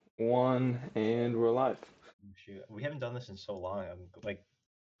1, and we're live. Shoot, we haven't done this in so long. I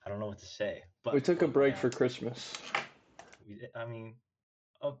don't know what to say. But We took a break for Christmas.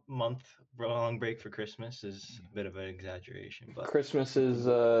 A month-long break for Christmas is a bit of an exaggeration, but Christmas is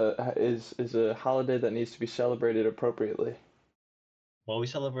a holiday that needs to be celebrated appropriately. well, we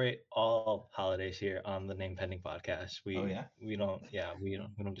celebrate all holidays here on the Name Pending podcast. We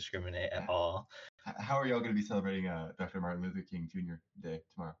don't discriminate at all. How are y'all going to be celebrating Dr. Martin Luther King Jr. Day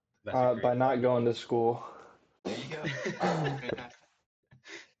tomorrow? By not going to school. There you go. Fantastic.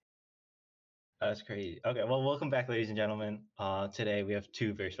 That's crazy. Okay, well, welcome back, ladies and gentlemen. Today we have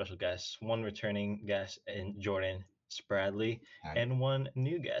two very special guests. One returning guest in Jordan Spradley, Hi. and one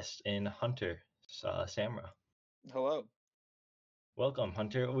new guest in Hunter Samra. Hello. Welcome,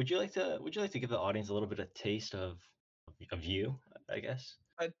 Hunter. Would you like to give the audience a little bit of taste of you, I guess?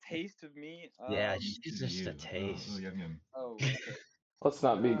 A taste of me? Yeah, just a taste. Oh, yum, yum. Oh, okay. Let's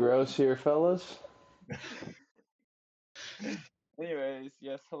not be gross here, fellas. Anyways,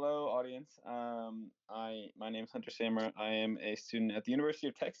 yes, hello, audience. My name is Hunter Samra. I am a student at the University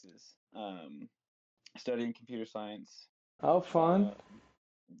of Texas, studying computer science. Oh, fun.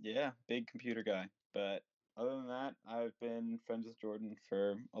 Yeah, big computer guy. But other than that, I've been friends with Jordan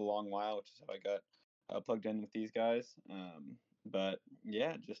for a long while, which is how I got plugged in with these guys. But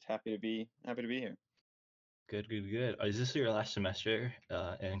yeah, just happy to be here. Good. Is this your last semester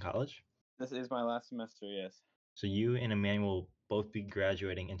in college? This is my last semester, yes. So you and Emmanuel will both be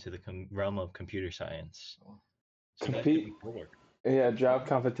graduating into the realm of computer science. So you guys could be cool. Yeah, job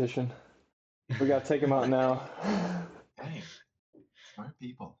competition. We gotta take them out now. Dang. Smart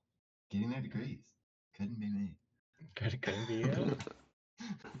people. Getting their degrees. Couldn't be me. Couldn't be you?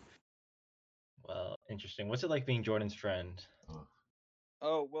 Well, interesting. What's it like being Jordan's friend?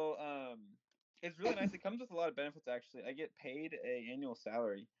 Oh, well, it's really nice. It comes with a lot of benefits, actually. I get paid an annual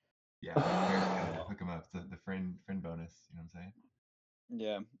salary. Yeah, hook them up. The friend bonus. You know what I'm saying?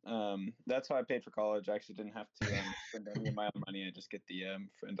 Yeah, that's how I paid for college. I actually didn't have to spend any of my own money. I just get the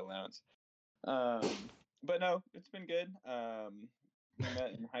friend allowance. But no, it's been good. We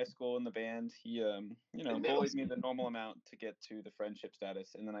met in high school in the band. He, bullied me the normal amount to get to the friendship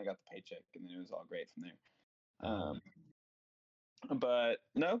status, and then I got the paycheck, and then it was all great from there. But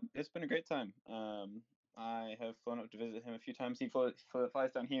no, it's been a great time. I have flown up to visit him a few times. He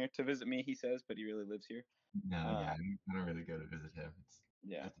flies down here to visit me, he says, but he really lives here. No, I don't really go to visit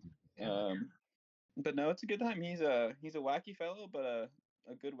him. But no, it's a good time. He's a wacky fellow, but a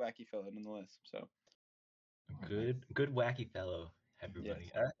good wacky fellow nonetheless. So good wacky fellow, everybody.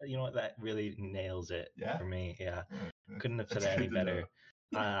 Yes. You know what? That really nails it for me. Yeah, couldn't have said it any better.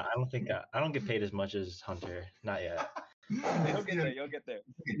 I don't get paid as much as Hunter, not yet. You'll get there.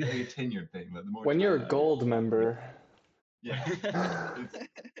 It's a tenured thing, but the more when you're a gold member. Yeah, it's a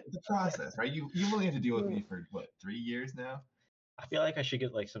process, right? You only have to deal with me for what, 3 years now? I feel like I should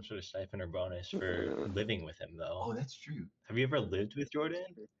get like some sort of stipend or bonus for living with him, though. Oh, that's true. Have you ever lived with Jordan?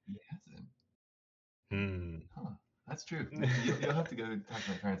 He hasn't. Huh. That's true. You'll have to go talk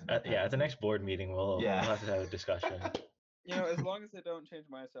to my parents about that. Yeah, at the next board meeting, we'll have to have a discussion. As long as they don't change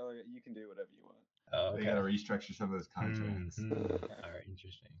my salary, you can do whatever you want. Oh, okay. They gotta restructure some of those contracts. All right,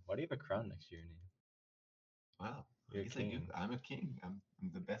 interesting. Why do you have a crown next to your name? Wow. You're a king. I'm a king. I'm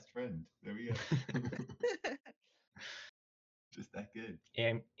the best friend. There we go. Just that good.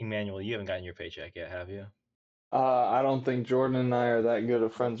 And Emmanuel, you haven't gotten your paycheck yet, have you? I don't think Jordan and I are that good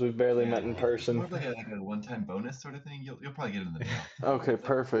of friends. We've barely met in person. It's more like a one-time bonus sort of thing. You'll probably get it in the mail. Okay,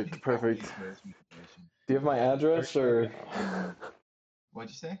 perfect. Do you have my address or? What'd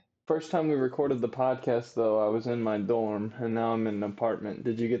you say? First time we recorded the podcast, though, I was in my dorm, and now I'm in an apartment.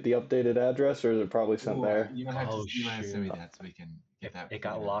 Did you get the updated address, or is it probably sent there? You might have to send me that so we can get that. It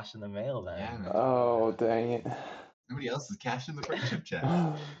got lost in the mail then. Yeah, man. Oh, dang it. Somebody else is cashing the friendship check.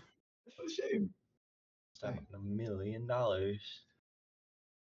 What a shame. $1 million.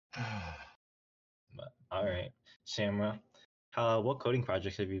 All right, Samra, what coding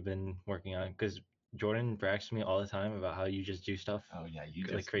projects have you been working on? Because Jordan brags to me all the time about how you just do stuff. Oh yeah,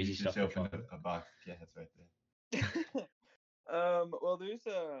 crazy stuff. Open a box. Yeah, that's right there. Well, there's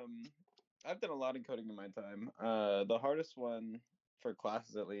I've done a lot of coding in my time. The hardest one for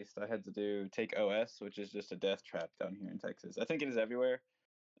classes, at least, I had to take OS, which is just a death trap down here in Texas. I think it is everywhere.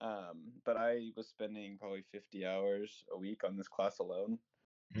 But I was spending probably 50 hours a week on this class alone.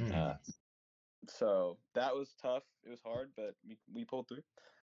 So that was tough. It was hard, but we pulled through.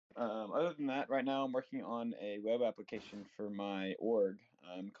 Other than that, right now I'm working on a web application for my org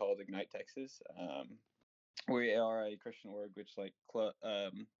called Ignite Texas. We are a Christian org which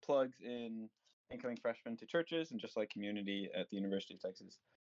plugs in incoming freshmen to churches and just like community at the University of Texas.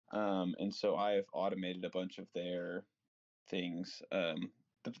 And so I've automated a bunch of their things.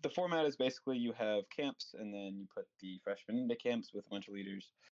 The format is basically you have camps, and then you put the freshmen into camps with a bunch of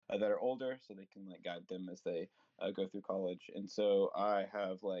leaders that are older, so they can like guide them as they go through college. And so I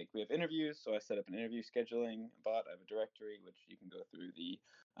have we have interviews, so I set up an interview scheduling bot. I have a directory which you can go through the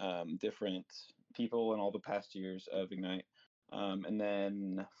different people and all the past years of Ignite. And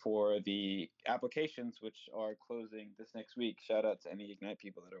then for the applications, which are closing this next week, shout out to any Ignite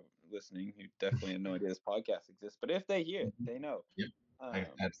people that are listening who definitely have no idea this podcast exists. But if they hear it, they know. Yep.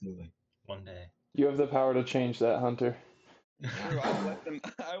 Absolutely. One day. You have the power to change that, Hunter. True. I will let them.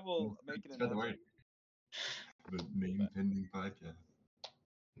 I will make an Spread the word. announcement. The name pending podcast.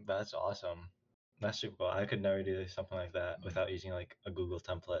 That's awesome. That's super cool. I could never do something like that without using like a Google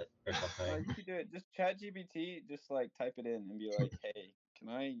template or something. You could do it. Just ChatGPT. Just type it in and be like, "Hey, can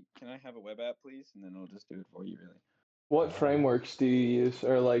I have a web app, please?" And then it'll just do it for you. Really. What frameworks do you use,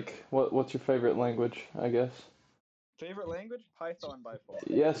 or what's your favorite language, I guess? Favorite language? Python by far.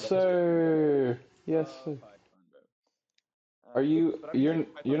 Yes, sir. Yes, sir. Python, bro. Are you but I mean, you're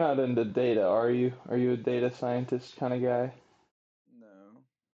Python you're not into data, are you? Are you a data scientist kind of guy? No.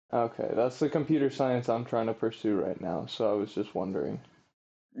 Okay, that's the computer science I'm trying to pursue right now, so I was just wondering.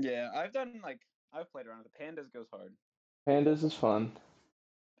 Yeah, I've done I've played around with the pandas goes hard. Pandas is fun.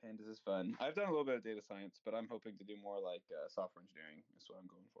 Pandas is fun. I've done a little bit of data science, but I'm hoping to do more software engineering. Is what I'm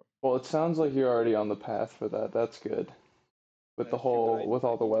going for. Well, it sounds like you're already on the path for that. That's good. With That's true, but with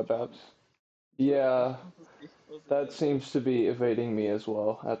all the need a web job apps. now. Yeah, We'll see that seems to be evading me as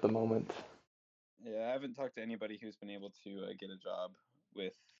well at the moment. Yeah, I haven't talked to anybody who's been able to get a job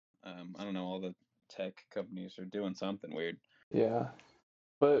with, I don't know, all the tech companies are doing something weird. Yeah,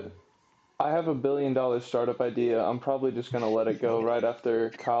 but I have a $1 billion startup idea. I'm probably just gonna let it go right after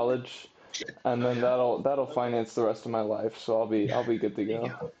college, and then that'll finance the rest of my life. So I'll be good to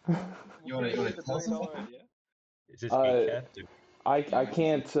go. You want to the tell us $1 billion idea? Is this gate kept? I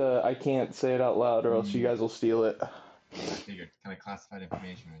can't say it out loud, or else you guys will steal it. I figured, kind of classified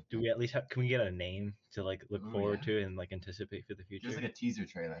information. Right Do we at least can we get a name to like look forward to and like anticipate for the future? Just like a teaser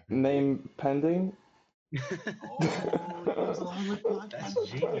trailer. Name pending. Oh, it goes along with podcast. That's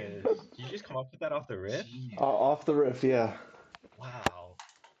genius. Did you just come up with that off the riff? Off the riff, yeah. Wow.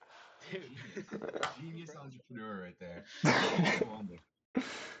 Dude. Genius entrepreneur right there.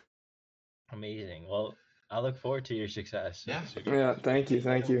 Amazing. Well, I look forward to your success. Yeah. Yeah, thank you.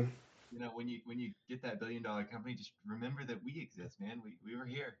 You know, when you get that $1 billion company, just remember that we exist, man. We were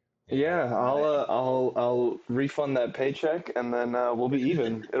here. Yeah, I'll refund that paycheck, and then we'll be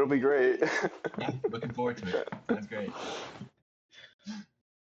even. It'll be great. Yeah, looking forward to it. Sounds great.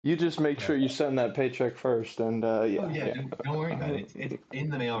 You just make sure you send that paycheck first, and yeah. Oh yeah, don't worry about it. It's in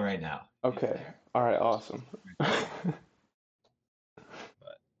the mail right now. Okay. All right. Awesome.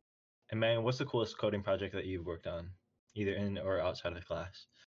 And man, what's the coolest coding project that you've worked on, either in or outside of the class?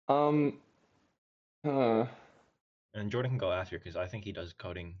 And Jordan can go after because I think he does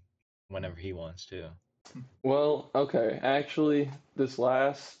coding whenever he wants to. Well, okay. Actually, this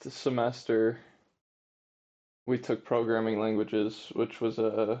last semester, we took programming languages, which was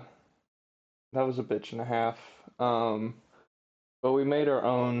that was a bitch and a half. But we made our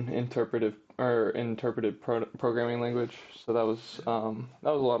own interpreted programming language, so that was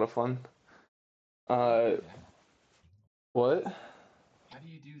a lot of fun. What? How do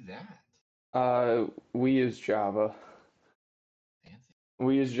you do that? We use Java. Fancy.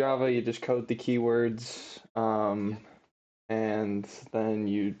 We use Java. You just code the keywords, and then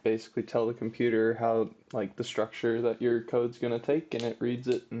you basically tell the computer how the structure that your code's gonna take, and it reads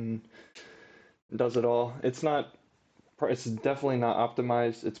it and does it all. It's definitely not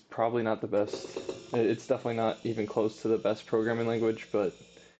optimized. It's probably not the best. It's definitely not even close to the best programming language, but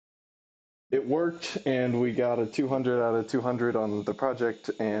it worked, and we got a 200 out of 200 on the project,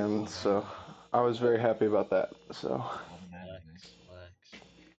 and so I was very happy about that. So.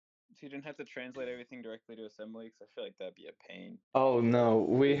 So you didn't have to translate everything directly to assembly, because I feel like that'd be a pain. Oh no,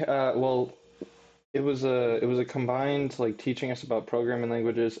 well, it was a combined teaching us about programming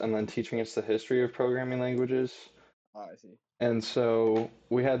languages and then teaching us the history of programming languages. Oh, I see. And so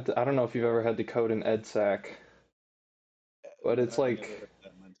we had I don't know if you've ever had to code in EDSAC, but it's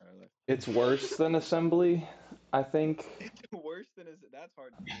it's worse than assembly, I think. Worse than that's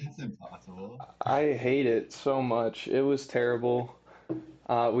hard to do. That's impossible. I hate it so much. It was terrible.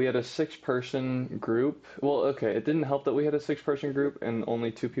 We had a 6-person group. Well, okay, it didn't help that we had a 6-person group and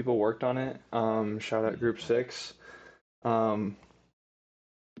only 2 people worked on it. Shout out Group 6.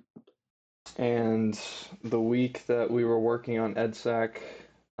 And the week that we were working on EDSAC,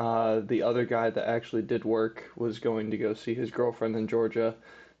 the other guy that actually did work was going to go see his girlfriend in Georgia.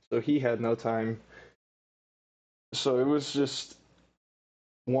 so he had no time. So it was just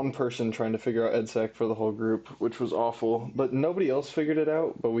one person trying to figure out EdSec for the whole group, which was awful. But nobody else figured it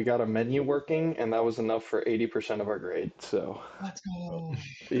out. But we got a menu working, and that was enough for 80% of our grade. So let's go.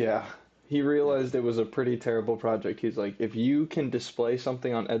 yeah, he realized it was a pretty terrible project. He's like, if you can display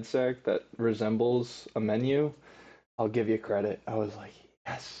something on EdSec that resembles a menu, I'll give you credit. I was like,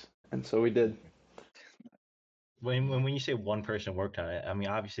 yes, and so we did. When you say one person worked on it, I mean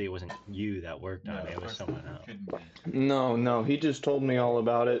obviously it wasn't you that worked on it. It was someone else. No, he just told me all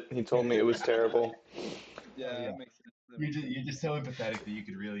about it. He told me it was terrible. Yeah, that makes sense. You're just so empathetic that you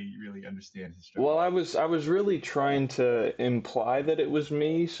could really understand his struggle. Well, I was really trying to imply that it was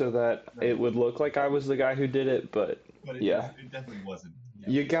me so that it would look like I was the guy who did it, but yeah. It definitely wasn't.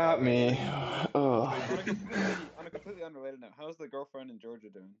 You got me. On a completely unrelated note, how's the girlfriend in Georgia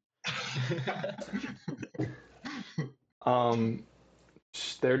doing?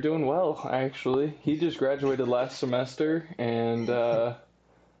 They're doing well, actually. He just graduated last semester, and I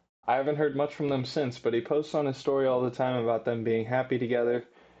haven't heard much from them since, but he posts on his story all the time about them being happy together,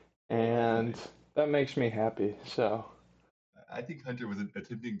 and that makes me happy, so. I think Hunter was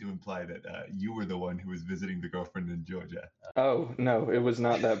attempting to imply that you were the one who was visiting the girlfriend in Georgia. Oh, no, it was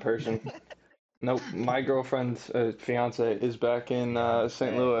not that person. Nope, my girlfriend's fiance is back in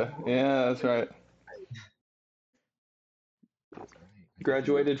St. Louis. Yeah, that's right. That's right.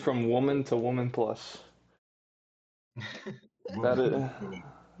 Graduated from woman to woman plus.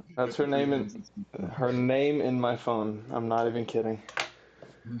 That's her name in my phone. I'm not even kidding.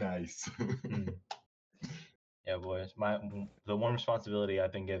 Nice. Yeah, boys. The one responsibility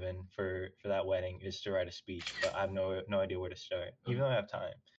I've been given for that wedding is to write a speech, but I have no idea where to start, even though I have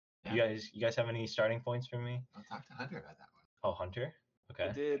time. Yeah. You guys have any starting points for me? I'll talk to Hunter about that one. Oh, Hunter? Okay.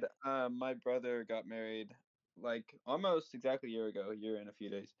 I did. My brother got married like almost exactly a year and a few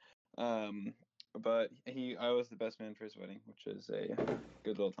days. But I was the best man for his wedding, which is a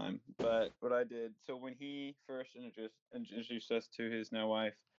good little time. But what I did, so when he first introduced us to his now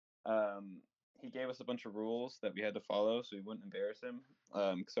wife, he gave us a bunch of rules that we had to follow so we wouldn't embarrass him.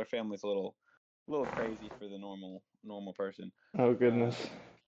 Because our family's a little crazy for the normal person. Oh goodness.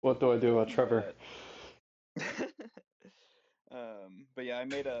 What do I do about Trevor? But yeah, I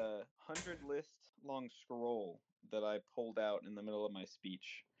made a 100-list long scroll that I pulled out in the middle of my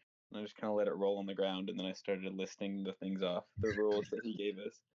speech. And I just kind of let it roll on the ground, and then I started listing the things off, the rules that he gave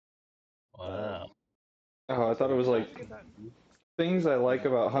us. Wow. Oh, I thought it was like things I like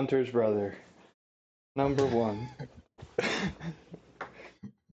about Hunter's brother. Number one.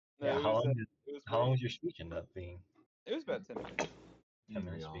 Yeah, how long was your speech end up being? It was about 10 minutes.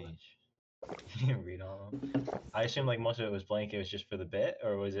 10-minute speech. You didn't read all of them. I assume like most of it was blank. It was just for the bit,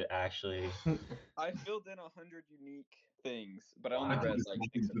 or was it actually? I filled in 100 unique things, but I only read like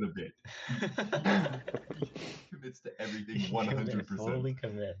 6 for the bit. Commits to everything 100%. Fully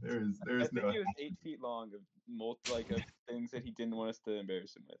commit. There's I think it was 8 feet long of things that he didn't want us to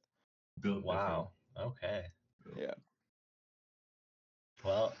embarrass him with. Wow. Okay. Yeah.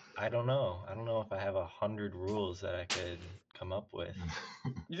 Well, I don't know. I don't know if I have 100 rules that I could come up with.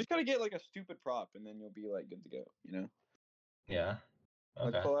 You just gotta get like a stupid prop, and then you'll be like good to go. You know? Yeah.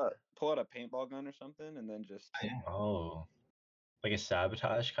 Okay. Like pull out a paintball gun or something, and then just. Oh. Like a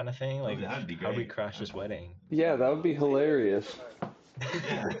sabotage kind of thing? Like, that'd be great. how do we crash this wedding? Yeah, that would be hilarious.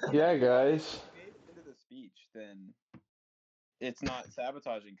 Yeah, guys. If you into the speech, then it's not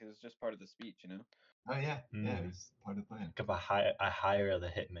sabotaging because it's just part of the speech, you know. Oh yeah, yeah, it was part of the plan. If I hire the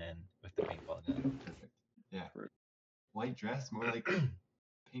hitman with the paintball gun. Perfect. Yeah. White dress, more like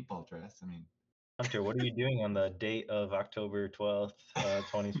paintball dress. I mean. Hunter, what are you doing on the date of October 12th,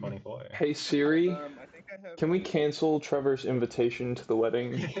 2024? Hey Siri, I think I have. Can we cancel Trevor's invitation to the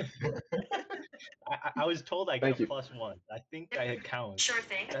wedding? I was told I got a +1. I think I had count. Sure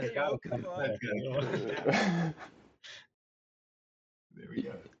thing. There we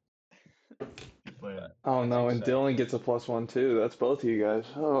go. Oh no, and Dylan gets a +1 too. That's both of you guys.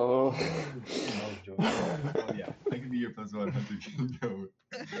 Oh. Yeah, I can be your +1. Hunter can go.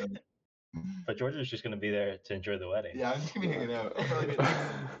 But Georgia's just gonna be there to enjoy the wedding. Yeah, I'm just gonna be hanging out. I'll probably get like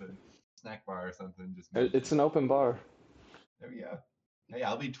a snack bar or something. It's an open bar. There we go. Hey,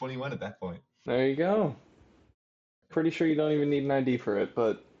 I'll be 21 at that point. There you go. Pretty sure you don't even need an ID for it,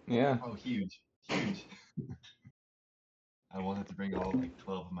 but yeah. Oh, huge. I won't have to bring all like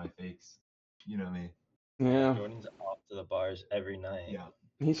 12 of my fakes. You know me. Yeah. Jordan's off to the bars every night. Yeah.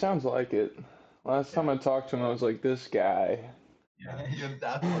 He sounds like it. Last time I talked to him, I was like, this guy. Yeah, the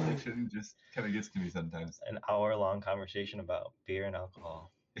alcohol addiction just kind of gets to me sometimes. An hour-long conversation about beer and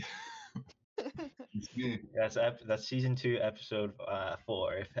alcohol. That's season 2, episode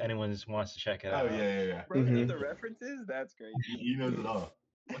 4. If anyone wants to check it out. Oh yeah. Bro, mm-hmm. The references? That's great. He knows it all.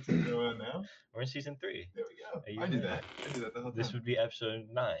 What's it going on now? We're in season 3. There we go. I knew that the whole time. This would be episode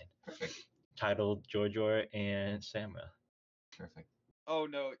 9. Perfect. Titled Jorjor and Samra. Perfect. Oh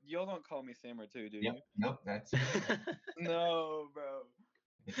no, y'all don't call me Samra too, do you? Nope, that's No, bro.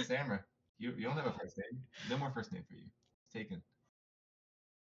 It's Samra. You don't have a first name. No more first name for you. It's taken.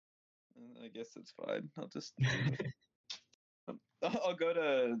 I guess it's fine. I'll just I'll go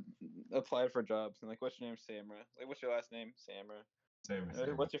to apply for jobs and like, what's your name? Samra. Like, what's your last name? Samra.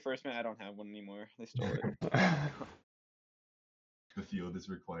 Samra. What's your first name? I don't have one anymore. They stole it. The field is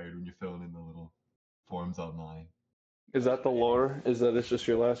required when you're filling in the little forms online. Is that the lore? Is that it's just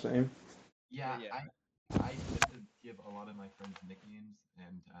your last name? Yeah. I tend to give a lot of my friends nicknames,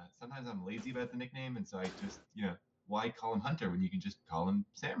 and sometimes I'm lazy about the nickname, and so I just, why call him Hunter when you can just call him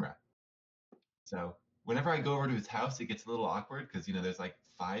Samra? So whenever I go over to his house, it gets a little awkward because, there's like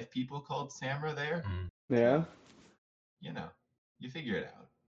 5 people called Samra there. Yeah. So, you figure it out.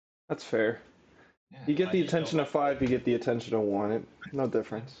 That's fair. Yeah. You get the attention of 5, you get the attention of 1. No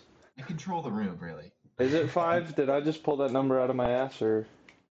difference. I control the room, really. Is it 5? Did I just pull that number out of my ass, or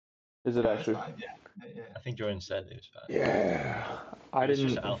is it actually? 5, yeah. I think Jordan said it was 5. Yeah. I didn't.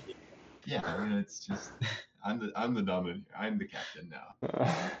 Just alpha. Yeah, it's just I'm the dominant. I'm the captain now.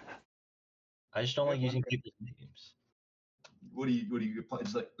 I just don't like using people's names. What do you apply?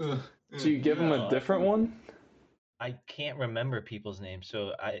 Just like, So you give them a different one? I can't remember people's names,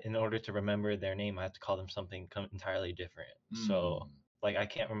 so in order to remember their name, I have to call them something entirely different. So, like, I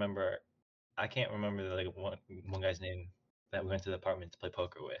can't remember like one guy's name that we went to the apartment to play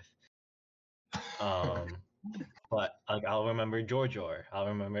poker with. But like, I'll remember Jorjor, I'll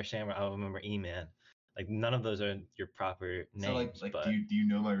remember Samra, I'll remember E-Man. Like, none of those are your proper names. So like but do you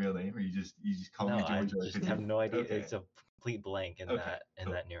know my real name, or you just call me Jorjor? I just have no idea. Okay. It's a complete blank in that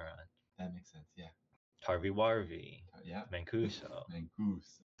neuron. That makes sense. Yeah. Tarvi Warvi. Yeah. Mancuso.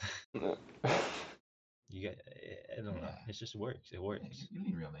 You get, I don't know. It just works. It works. Yeah, you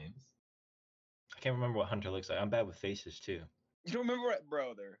need real names. I can't remember what Hunter looks like. I'm bad with faces too. You don't remember what,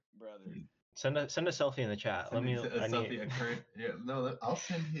 brother? Send a selfie in the chat. I'll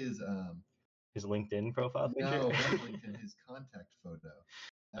send his LinkedIn profile picture. No, not LinkedIn. His contact photo.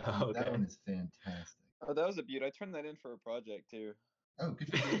 That one is fantastic. Oh, that was a beaut. I turned that in for a project too. Oh,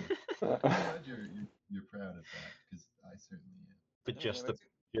 good for you. I'm glad you're proud of that, because I certainly am. But just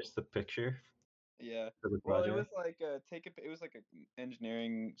the picture. Yeah. For the Well, project? it was like it was like a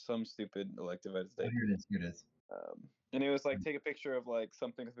engineering, some stupid elective I'd say. Here it is. And it was like, take a picture of like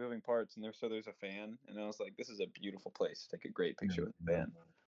something with moving parts, and there's a fan, and I was like, this is a beautiful place. Take a great picture with the fan.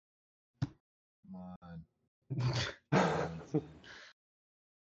 Come on.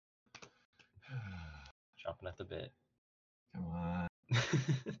 Chomping at the bit. Come on.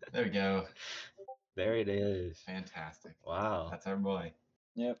 There we go. There it is. Fantastic. Wow. That's our boy.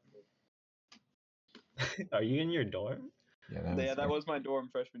 Yep. Are you in your dorm? Yeah, that was my dorm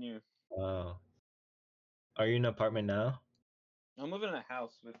freshman year. Wow. Are you in an apartment now? I'm living in a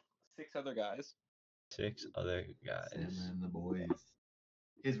house with 6 other guys. 6 other guys. Sam and the boys.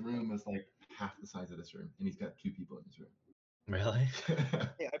 His room was like half the size of this room, and he's got 2 people in his room. Really?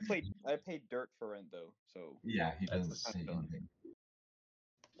 Yeah, I paid dirt for rent though, so yeah, he doesn't pay anything.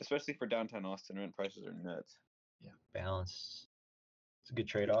 Especially for downtown Austin, rent prices are nuts. Yeah, balance. It's a good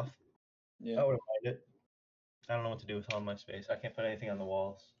trade-off. Yeah, I wouldn't mind it. I don't know what to do with all my space. I can't put anything on the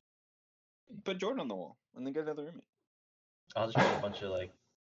walls. Put Jordan on the wall, and then get another roommate. I'll just put a bunch of like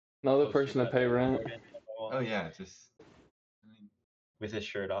another person to pay rent. Oh yeah, with his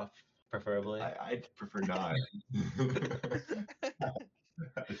shirt off, preferably. I'd prefer not.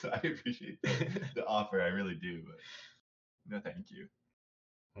 I appreciate the offer, I really do, but no, thank you.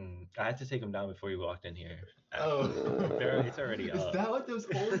 I had to take him down before you walked in here. Oh, it's already up. Is that what those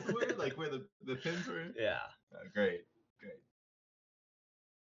holes were? Like where the pins were? Yeah. Great.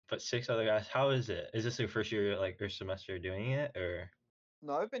 But 6 other guys. How is it? Is this your first year, like your semester doing it, or?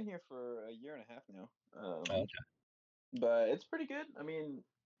 No, I've been here for a year and a half now. Okay. But it's pretty good. I mean,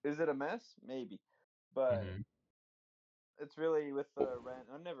 is it a mess? Maybe, but it's really with the rent.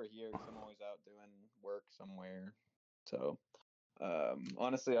 I'm never here because I'm always out doing work somewhere. So,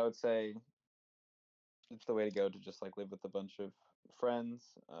 honestly, I would say it's the way to go to just like live with a bunch of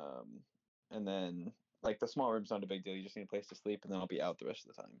friends. And then like the small room's not a big deal. You just need a place to sleep, and then I'll be out the rest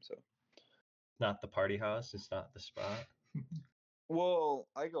of the time. So, not the party house. It's not the spot. Well,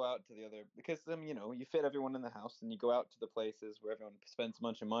 I go out to the other because then you fit everyone in the house, and you go out to the places where everyone spends a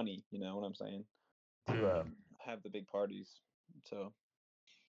bunch of money. You know what I'm saying? To have the big parties. So.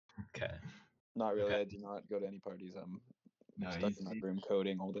 Okay. Not really. Okay. I do not go to any parties. I'm No, stuck in my room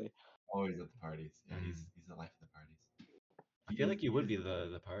coding all day. always at the parties. Yeah, he's the life of the parties. I feel like you would be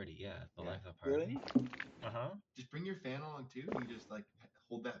the party. Yeah, the life of the party. Really? Just bring your fan along too. And you just like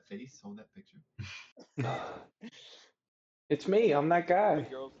hold that face, hold that picture. It's me. I'm that guy. Bring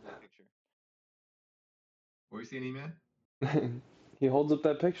girls to the picture. What were you saying, E-Man? He holds up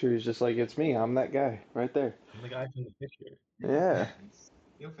that picture. He's just like, it's me. I'm that guy right there. I'm the guy from the picture. Yeah. He's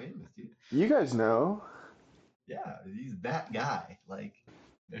still famous, dude. You guys know. Yeah, he's that guy. Like,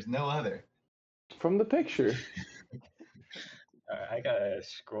 there's no other. From the picture. I gotta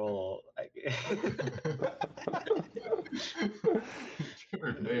scroll.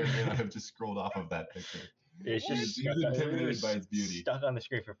 Trevor may or may not have just scrolled off of that picture. It's just He was intimidated by its beauty. Stuck on the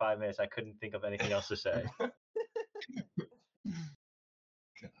screen for 5 minutes. I couldn't think of anything else to say.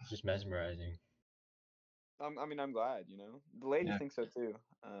 It's just mesmerizing. I mean, I'm glad. The ladies think so too.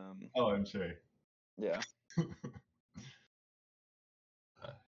 Oh, I'm sure. Yeah.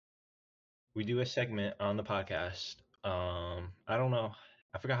 We do a segment on the podcast. I don't know.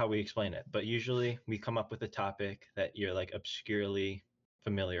 I forgot how we explain it, but usually we come up with a topic that you're like obscurely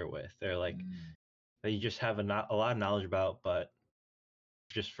familiar with, or like that you just have a lot of knowledge about, but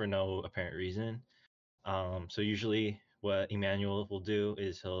just for no apparent reason. So usually what Emmanuel will do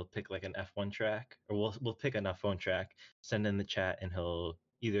is he'll pick like an F1 track, or we'll pick an F1 track, send in the chat, and he'll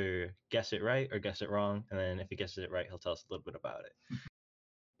either guess it right or guess it wrong. And then if he guesses it right, he'll tell us a little bit about it.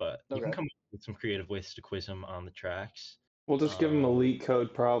 But you can come up with some creative ways to quiz him on the tracks. We'll just give him a leak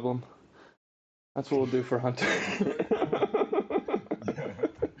code problem. That's what we'll do for Hunter.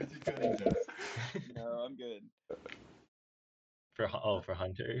 No, I'm good. For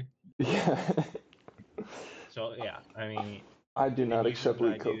Hunter. Yeah. So yeah, I mean, I do not accept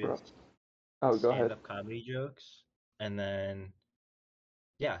leak code problem. Oh, go ahead. Stand-up comedy jokes, and then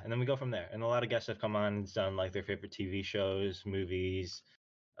we go from there. And a lot of guests have come on and done like their favorite TV shows, movies,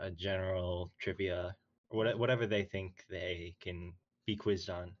 general trivia, or whatever they think they can be quizzed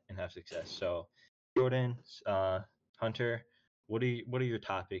on and have success. So, Jordan, Hunter, what are your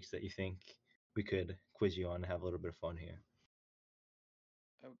topics that you think we could quiz you on and have a little bit of fun here?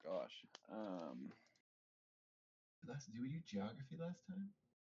 Oh gosh. Did we do geography last time?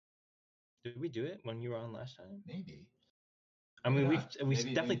 Did we do it when you were on last time? Maybe. I mean, we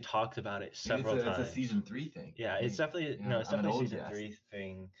definitely talked about it several times. It's a season 3 thing. Yeah, it's definitely it's definitely a season 3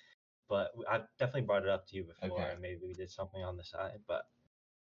 thing. But I definitely brought it up to you before, and maybe we did something on the side. But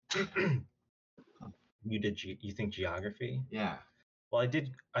you think geography? Yeah. Well, I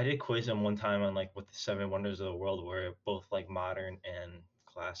did quiz him one time on like what the 7 wonders of the world were, both like modern and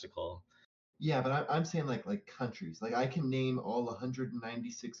classical. Yeah, but I'm saying like countries. Like I can name all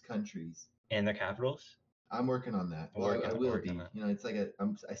 196 countries. And their capitals? I'm working on that. Well, I will be. It's like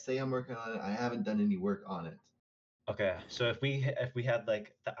I say I'm working on it. I haven't done any work on it. Okay, so if we had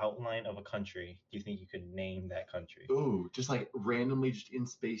like the outline of a country, do you think you could name that country? Ooh, just like randomly, just in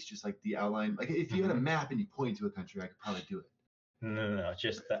space, just like the outline. Like if you had a map and you point to a country, I could probably do it. No,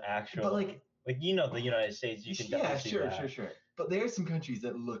 just the actual. But like the United States, you can definitely see that. Sure. But there are some countries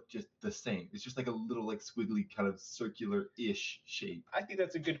that look just the same. It's just like a little like squiggly kind of circular-ish shape. I think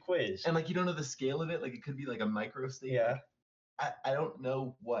that's a good quiz. And like you don't know the scale of it. Like it could be like a micro state. Yeah. Like, I don't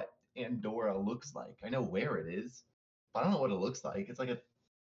know what Andorra looks like. I know where it is, but I don't know what it looks like. It's like a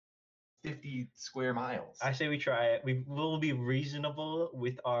 50 square miles. I say we try it. We will be reasonable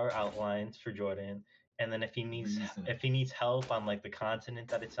with our outlines for Jordan, and then if he needs help on like the continent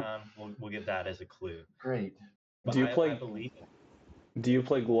that it's on, we'll give that as a clue. Great. But I believe it. Do you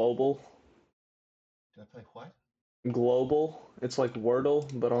play Global? Do I play what? Global. It's like Wordle,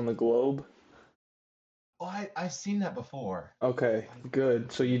 but on the globe. Oh, I've seen that before. Okay,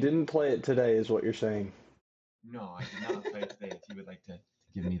 good. So you didn't play it today, is what you're saying? No, I did not play it today. If you would like to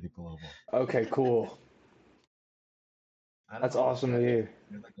give me the global. Okay, cool. That's awesome to hear.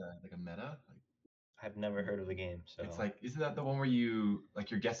 Like a meta. I've never heard of the game, so it's like, isn't that the one where you're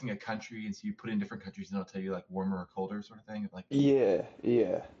guessing a country and so you put in different countries and it'll tell you like warmer or colder sort of thing? Like yeah.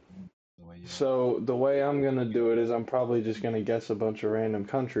 So the way I'm gonna do it is I'm probably just gonna guess a bunch of random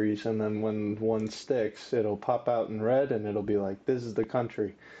countries, and then when one sticks, it'll pop out in red and it'll be like, this is the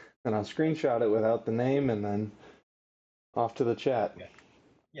country. And I'll screenshot it without the name and then off to the chat.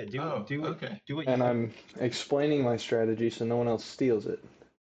 Yeah, do it. And I'm explaining my strategy so no one else steals it.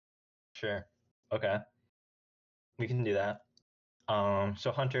 Sure. Okay. We can do that. So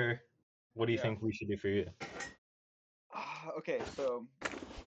Hunter, what do you think we should do for you? Okay, so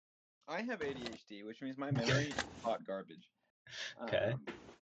I have ADHD, which means my memory is hot garbage. Okay.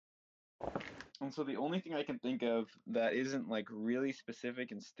 And so the only thing I can think of that isn't like really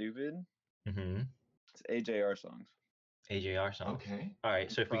specific and stupid Mm-hmm. It's AJR songs. AJR songs. Okay. All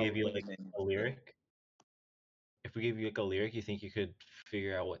right. So if we gave you Probably like name a lyric, if we gave you like a lyric, you think you could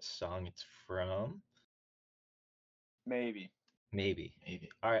figure out what song it's from? Maybe. Maybe. Maybe.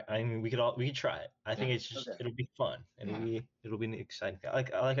 All right. I mean, we could try it. I think it's just Okay. it'll be fun. It'll Yeah. be an exciting.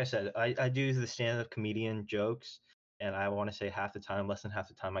 Like I said, I do the stand-up comedian jokes, and I want to say less than half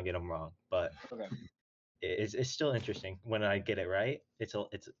the time, I get them wrong. But Okay. it's still interesting when I get it right. It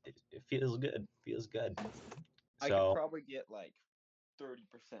feels good. Feels good. I could So probably get like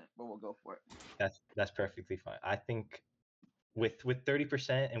 30%, but we'll go for it. that's perfectly fine. I think with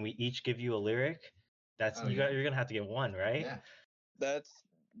 30%, and we each give you a lyric, you're gonna have to get one, right? Yeah. That's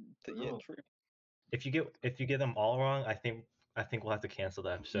Cool. true. If you get them all wrong, I think we'll have to cancel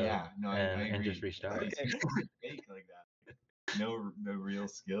the episode. Yeah. No, I agree. And just restart. It's fake like that. No real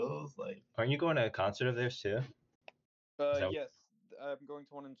skills. Like. Aren't you going to a concert of theirs too? Yes, I'm going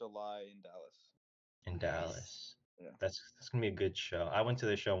to one in July in Dallas. In Dallas. Yeah. That's gonna be a good show. I went to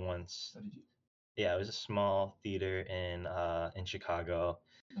the show once. Oh, did you? Yeah, it was a small theater in Chicago.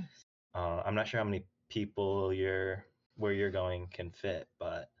 Nice. I'm not sure how many people where you're going can fit,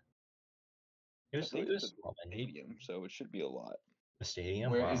 but it was it's a small venue. stadium, so it should be a lot. A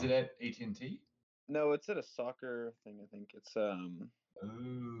stadium? Where Wow. is it at? AT&T? No, it's at a soccer thing. I think it's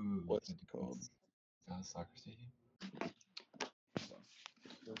Ooh. what's it called? Is that a soccer stadium?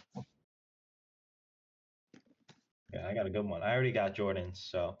 Yeah, I got a good one. I already got Jordan's.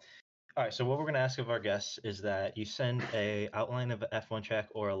 So, all right. So what we're gonna ask of our guests is that you send a outline of an F1 track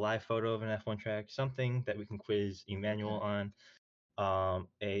or a live photo of an F1 track, something that we can quiz Emmanuel on.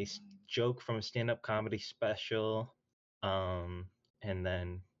 Joke from a stand-up comedy special, and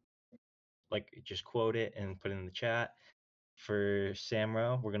then like just quote it and put it in the chat. For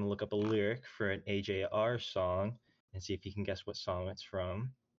Samra, we're gonna look up a lyric for an AJR song and see if he can guess what song it's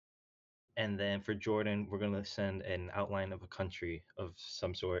from. And then for Jordan, we're gonna send an outline of a country of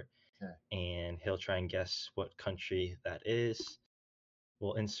some sort, and he'll try and guess what country that is.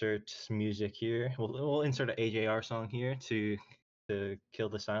 We'll insert music here. We'll insert an AJR song here to kill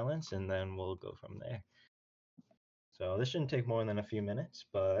the silence, and then we'll go from there. So this shouldn't take more than a few minutes,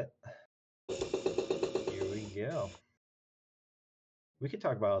 but here we go. We could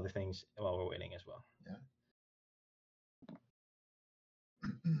talk about other things while we're waiting as well. Yeah.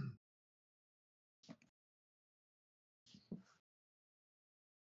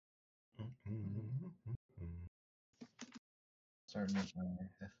 Starting with my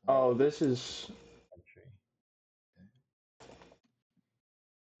F1. Oh, this is. Country.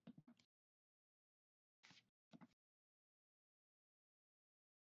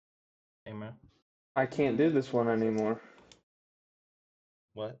 Hey, man. I can't do this one anymore.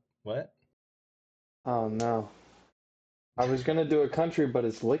 What? Oh no. I was gonna do a country, but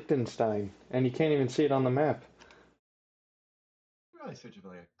it's Liechtenstein, and you can't even see it on the map. Probably switch it for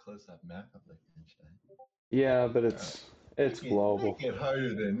like a close-up map of Liechtenstein. Yeah, but it's global. Make it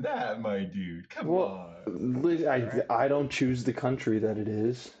harder than that, my dude. Come on. I don't choose the country that it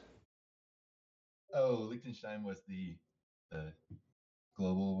is. Oh, Liechtenstein was the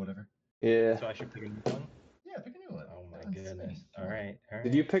global whatever. Yeah. So I should pick a new one? Yeah, pick a new one. Oh my goodness. All right.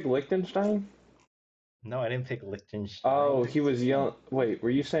 Did you pick Liechtenstein? No, I didn't pick Liechtenstein. Oh, he was yelling. Wait, were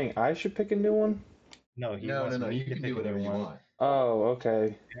you saying I should pick a new one? No, no. You can do whatever you want. Oh,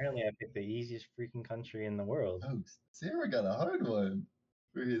 okay. Apparently, I picked the easiest freaking country in the world. Oh, Sarah got a hard one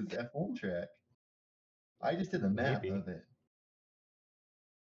for his F1 track. I just did the map of it.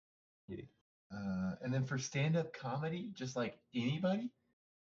 And then for stand-up comedy, just like anybody?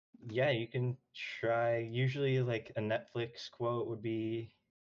 Yeah, you can try. Usually, like a Netflix quote would be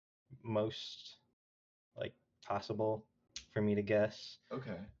most like possible for me to guess.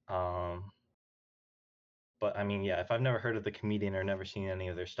 Okay. But I mean, yeah, if I've never heard of the comedian or never seen any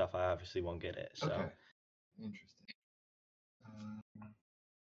of their stuff, I obviously won't get it. So. Okay. Interesting.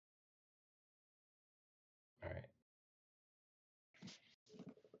 All right.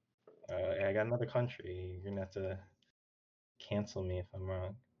 I got another country. You're gonna have to cancel me if I'm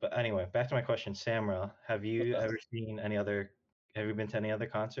wrong. But anyway, back to my question, Samra. Have you ever seen any other? Have you been to any other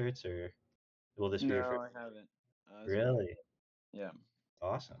concerts, or will this be your first? No, I haven't. Really? Yeah.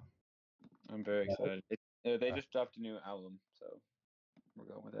 Awesome. I'm very excited. They just dropped a new album, so we're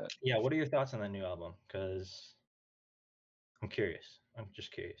going with that. Yeah. What are your thoughts on that new album? Because I'm curious. I'm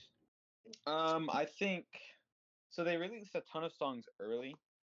just curious. I think so. They released a ton of songs early.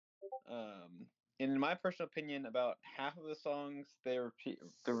 In my personal opinion, about half of the songs they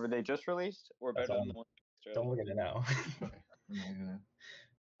just released were better than the ones. Don't look at it now.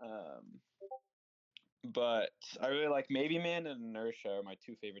 but I really like Maybe Man and Inertia are my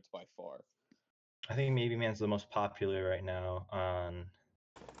two favorites by far. I think Maybe Man's the most popular right now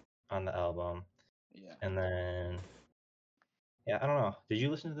on the album. Yeah. And then, yeah, I don't know. Did you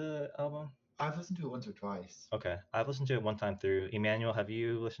listen to the album? I've listened to it once or twice. Okay, I've listened to it one time through. Emmanuel, have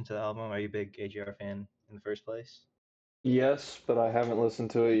you listened to the album? Are you a big AJR fan in the first place? Yes, but I haven't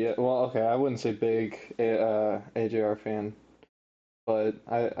listened to it yet. Well, okay, I wouldn't say big AJR fan, but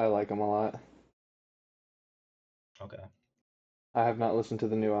I like him a lot. Okay. I have not listened to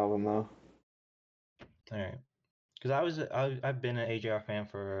the new album though. All right. Because I've been an AJR fan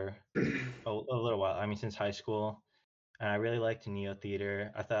for a little while. I mean, since high school, and I really liked Neo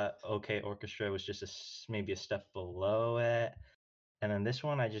Theater. I thought OK Orchestra was just maybe a step below it, and then this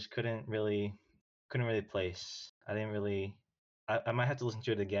one I just couldn't really place. I didn't really. I might have to listen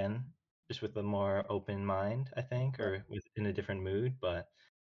to it again, just with a more open mind, I think, or in a different mood. But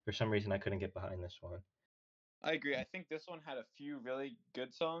for some reason, I couldn't get behind this one. I agree. I think this one had a few really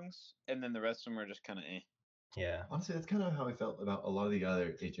good songs, and then the rest of them were just kind of eh. Yeah. Honestly, that's kind of how I felt about a lot of the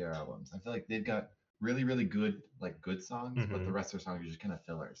other HR albums. I feel like they've got really, really good songs, but the rest of their songs are just kind of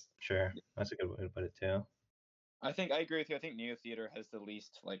fillers. Sure, that's a good way to put it too. I agree with you. I think Neo Theater has the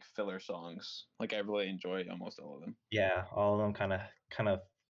least filler songs. I really enjoy almost all of them. Yeah, all of them kind of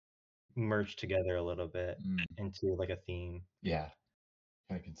merge together a little bit into a theme. Yeah,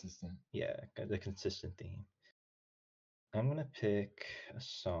 kind of consistent. Yeah, the consistent theme. I'm gonna pick a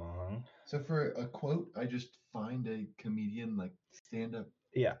song. So for a quote, I just find a comedian stand up.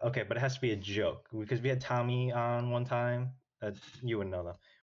 Yeah, okay, but it has to be a joke because we had Tommy on one time. You wouldn't know though,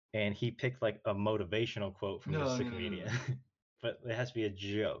 and he picked a motivational quote from just a comedian, but it has to be a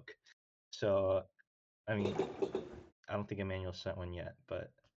joke. So, I mean, I don't think Emmanuel sent one yet,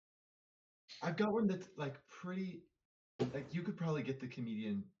 but I've got one that's pretty. You could probably get the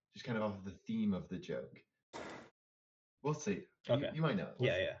comedian just kind of off of the theme of the joke. We'll see. Okay. You might know.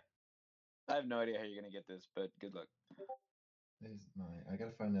 Yeah. I have no idea how you're gonna get this, but good luck. I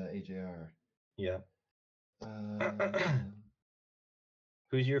gotta find the AJR. Yeah.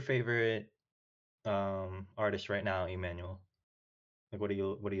 Who's your favorite artist right now, Emmanuel? What are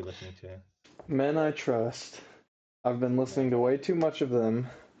you listening to? Men I Trust. I've been listening to way too much of them,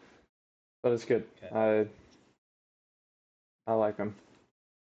 but it's good. Okay. I like them.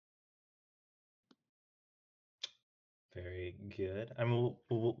 Very good. I mean,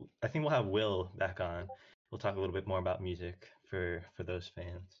 I think we'll have Will back on. We'll talk a little bit more about music for those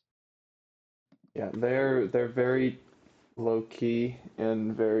fans. Yeah, they're very low key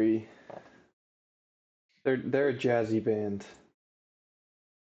and very. They're a jazzy band.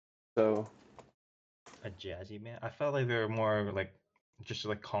 So. A jazzy band. I felt like they were more just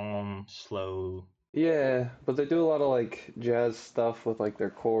calm, slow. Yeah, but they do a lot of jazz stuff with their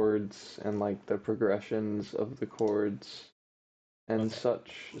chords and the progressions of the chords and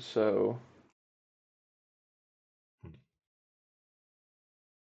such. So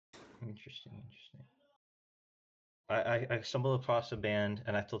interesting. I stumbled across a band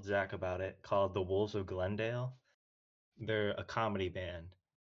and I told Zach about it called the Wolves of Glendale. They're a comedy band,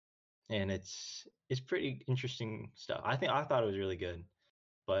 and it's pretty interesting stuff. I thought it was really good.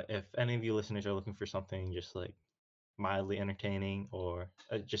 But if any of you listeners are looking for something just mildly entertaining or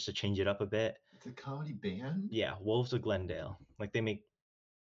just to change it up a bit, it's a comedy band. Yeah, Wolves of Glendale. They make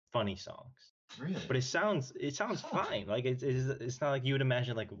funny songs. Really? But it sounds fine. It's not like you would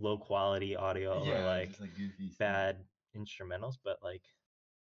imagine low quality audio or just goofy bad instrumentals, but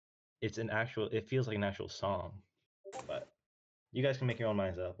it's it feels like an actual song. But you guys can make your own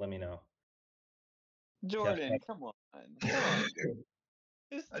minds up. Let me know. Jordan, come on.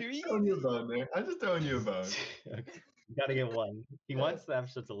 It's too easy. I'm just throwing you a bone. Okay. You gotta get one. He wants the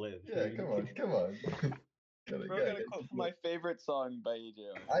episode to live. Yeah, come on. Bro got a quote from my favorite song by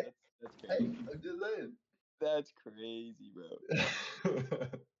AJR. That's crazy. I'm just saying. That's crazy, bro.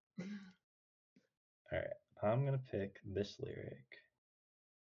 Alright, I'm gonna pick this lyric.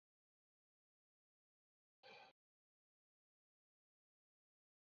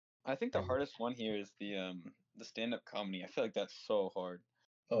 I think the hardest one here is the stand-up comedy. I feel like that's so hard.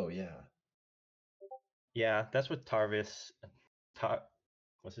 Oh yeah. Yeah, that's what Tarvis.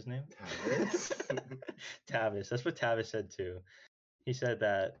 What's his name? Tavis. Tavis. That's what Tavis said too. He said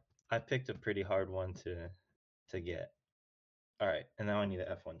that I picked a pretty hard one to get. All right, and now I need an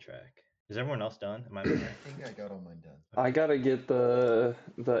F1 track. Is everyone else done? Am I? I think I got all mine done. I gotta get the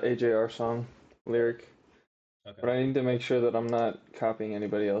AJR song lyric. Okay. But I need to make sure that I'm not copying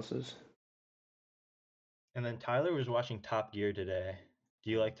anybody else's. And then Tyler was watching Top Gear today. Do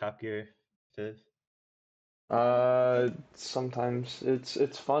you like Top Gear, Viv? Sometimes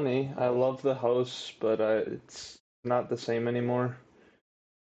it's funny. I love the hosts, but it's not the same anymore.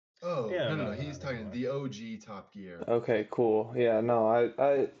 Oh, Yeah, no. no, He's not talking anymore. the OG Top Gear. Okay, cool. Yeah, no,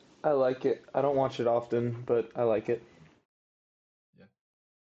 I like it. I don't watch it often, but I like it. Yeah.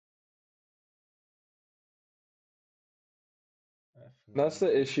 That's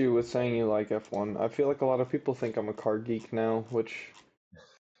the issue with saying you like F1. I feel like a lot of people think I'm a car geek now, which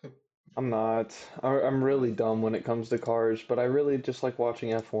I'm not. I'm really dumb when it comes to cars, but I really just like watching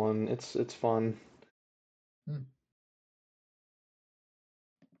F1. It's fun.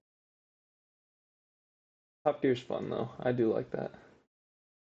 Top Gear's fun though. I do like that.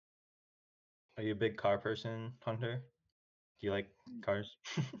 Are you a big car person, Hunter? Do you like cars?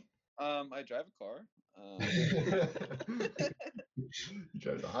 I drive a car. He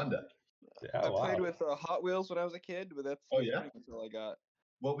drives a Honda. Oh, I played wow. with Hot Wheels when I was a kid, but that's Oh, yeah? pretty much all I got.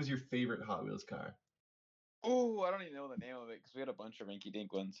 What was your favorite Hot Wheels car? Oh, I don't even know the name of it because we had a bunch of rinky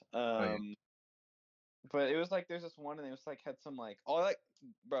dink ones. yeah. But it was like there's this one and it was like had some like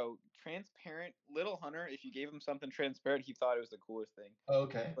bro, transparent little Hunter. If you gave him something transparent, he thought it was the coolest thing. Oh,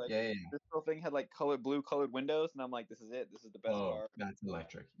 okay. Like, Yeah. this little thing had like blue colored windows, and I'm like, this is it. This is the best car. That's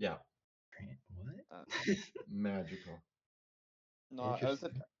electric. Yeah. What? Magical. No, as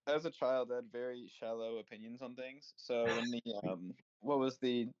a child, I had very shallow opinions on things. So when the what was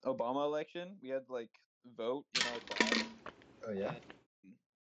the Obama election, we had like vote in our class. Oh yeah.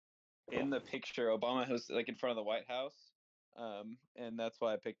 In the picture, Obama was like in front of the White House, and that's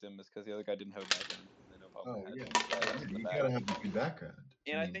why I picked him, is because the other guy didn't have a background, and then Obama had Yeah. the You back. gotta have a good background.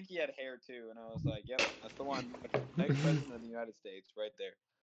 And I think he had hair too, and I was like, yep, that's the one. Next president of the United States, right there.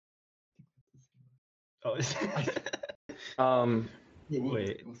 Oh,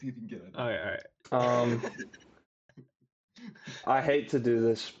 Wait. We'll see if you can get it. All right. I hate to do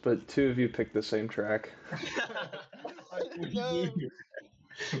this, but two of you picked the same track. No.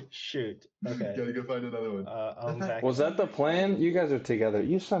 Shoot. Okay. Gotta go find another one. I'm back. Was that the plan? You guys are together.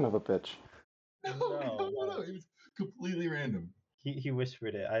 You son of a bitch. No. It was completely random. He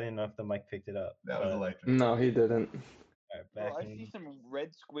whispered it. I didn't know if the mic picked it up. That was electric. No, he didn't. All right, Bro, I see some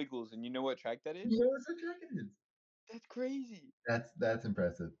red squiggles, and you know what track that is? You know what track it is? That's crazy. That's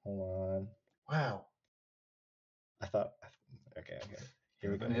impressive. Hold on. Wow. I thought. Okay.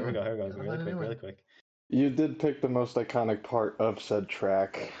 Here we go. Really quick. You did pick the most iconic part of said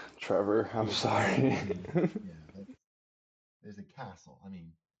track, Trevor. I'm sorry. There's a castle. I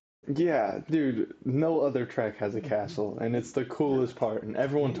mean. Yeah, dude, no other track has a castle, and it's the coolest part, and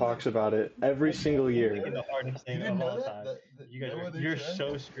everyone talks about it every single year. The hardest thing of all time. You guys you're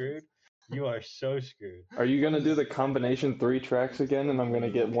so screwed. You are so screwed. Are you gonna do the combination 3 tracks again, and I'm gonna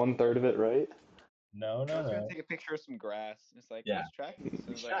get 1/3 of it right? No. I was gonna take a picture of some grass. It's like, which track is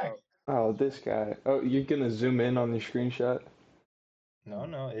this? Oh, this guy. Oh, you're gonna zoom in on your screenshot?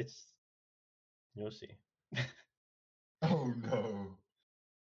 No, it's. You'll see. Oh no.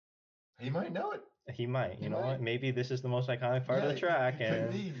 He might know it. He might. You know what? Maybe this is the most iconic part of the track,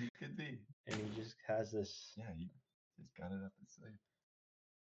 and could be. And he just has this. Yeah, he just got it up his sleeve.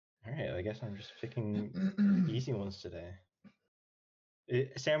 All right, I guess I'm just picking easy ones today.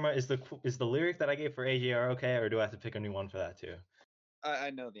 Samurai, is the lyric that I gave for AJR okay, or do I have to pick a new one for that too?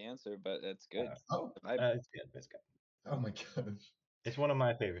 I know the answer, but it's good. It's good. It's good. Oh my gosh. It's one of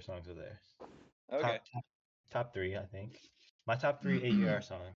my favorite songs of theirs. Okay. Top 3, I think. My top 3 AJR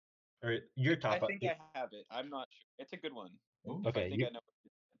songs. Or your top. I think I have it. I'm not sure. It's a good one. Okay. I think I know.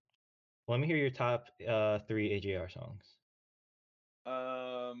 Let me hear your top 3 AJR songs.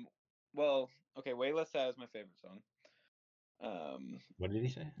 Well, okay. Way Less Sad is my favorite song. What did he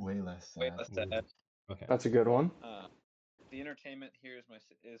say? Way Less Sad. Way Less Sad. Okay. That's a good one. The Entertainment here is my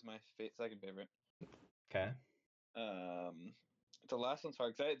second favorite. Okay. The last one's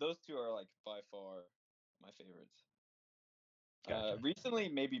hard because those two are like by far my favorites. Gotcha. Recently,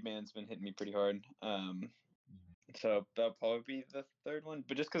 Maybe Man's been hitting me pretty hard. So that'll probably be the third one,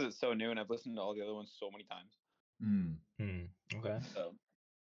 but just because it's so new and I've listened to all the other ones so many times. Okay. So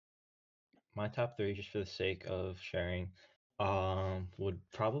my top 3, just for the sake of sharing, would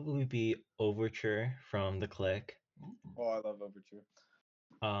probably be Overture from The Click. Oh, I love Overture.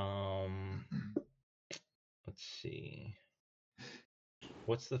 Let's see.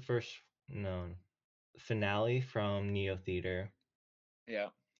 What's the first? No, Finale from Neo Theater. Yeah.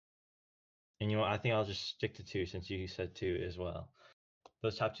 And you know what? I think I'll just stick to 2 since you said 2 as well.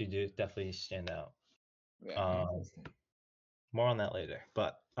 Those top 2 do definitely stand out. Yeah. More on that later.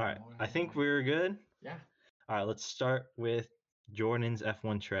 But all right, I think we're good. Yeah. All right, let's start with Jordan's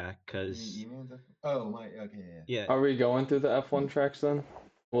F1 track because. Oh my. Okay. Yeah. Are we going through the F1 tracks then?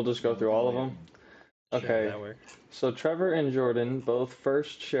 We'll just go through all of them. Sure, Okay. that works. So Trevor and Jordan both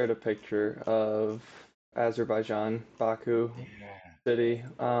first shared a picture of Azerbaijan, Baku city.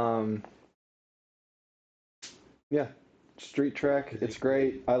 Yeah, street track. It's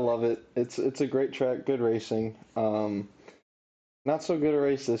great. I love it. It's a great track. Good racing. Not so good a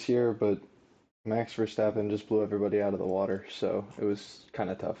race this year, but Max Verstappen just blew everybody out of the water, so it was kind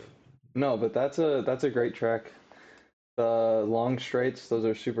of tough. No, but that's a great track. The long straights, those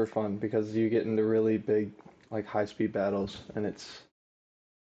are super fun because you get into really big, like high-speed battles, and it's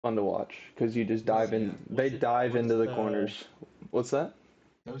fun to watch because you just dive in. They dive into the corners. What's that?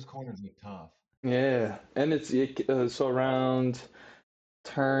 Those corners look tough. Yeah, and so around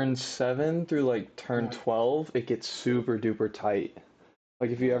turn 7 through like turn 12, it gets super duper tight.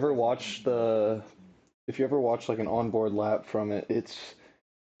 Like if you ever watch like an onboard lap from it, it's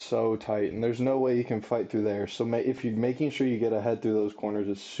so tight, and there's no way you can fight through there. So if you're making sure you get ahead through those corners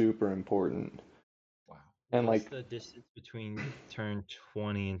is super important. Wow. And What's like the distance between turn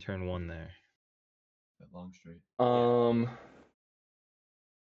 20 and turn 1 there? That long straight.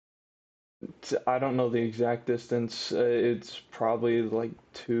 I don't know the exact distance. It's probably like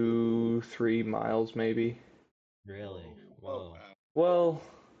 2-3 miles maybe. Really? Whoa. Well,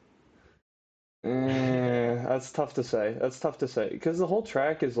 that's tough to say. That's tough to say because the whole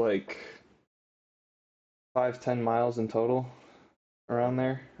track is like 5-10 miles in total, around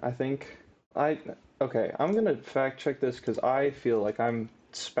there. I think. Okay. I'm gonna fact check this because I feel like I'm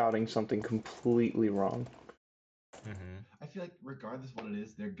spouting something completely wrong. I feel like regardless what it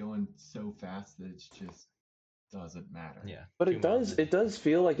is, they're going so fast that it just doesn't matter. Yeah. But it does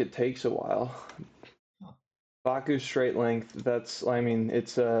feel like it takes a while. Huh. Baku's straight length. It's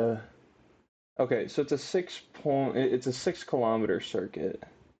a okay. So it's a 6-kilometer circuit,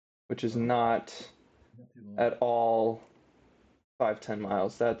 which is not at all 5-10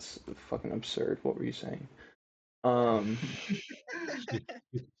 miles. That's fucking absurd. What were you saying?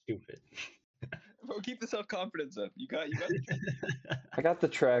 Stupid. Bro, keep the self-confidence up. You got the track. I got the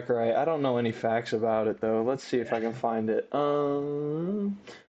track right. I don't know any facts about it though. Let's see if I can find it.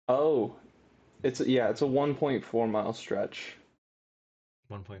 It's a 1.4 mile stretch.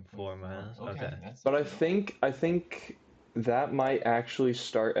 1.4 miles. Okay. But I think that might actually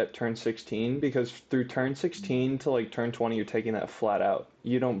start at turn 16 because through turn 16 to like turn 20 you're taking that flat out.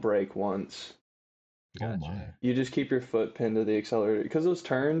 You don't brake once. Gotcha. You just keep your foot pinned to the accelerator because those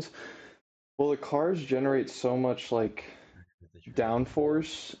turns, well, the cars generate so much like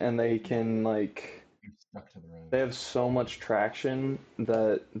downforce and they can like they have so much traction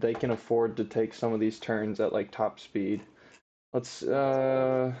that they can afford to take some of these turns at like top speed. Let's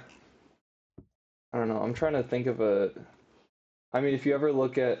I don't know. I'm trying to think of if you ever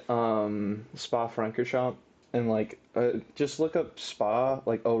look at Spa-Francorchamps and like just look up Spa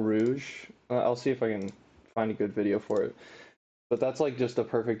like Eau Rouge. I'll see if I can find a good video for it. But that's like just a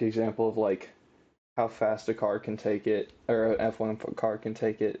perfect example of like how fast a car can take it, or an F1 car can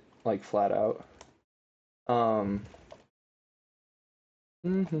take it like flat out.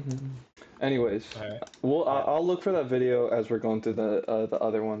 Anyways, I'll look for that video as we're going through the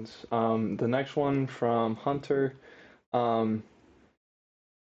other ones. The next one from Hunter. I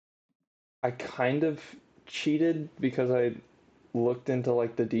kind of cheated because I looked into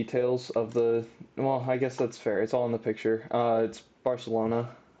like the details of the. Well, I guess that's fair. It's all in the picture. It's Barcelona,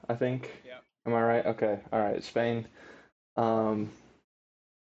 I think. Yeah. Am I right? Okay. All right. Spain.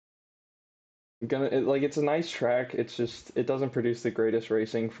 It's a nice track. It's just it doesn't produce the greatest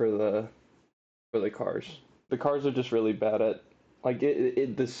racing for the cars. The cars are just really bad at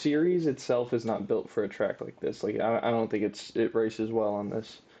the series itself is not built for a track like this. Like I don't think it races well on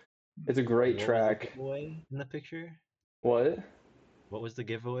this. It's a great track. Was the giveaway in the picture? What? What was the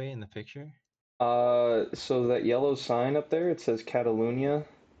giveaway in the picture? So that yellow sign up there, it says Catalunya.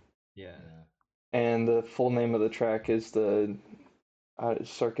 Yeah. And the full name of the track is the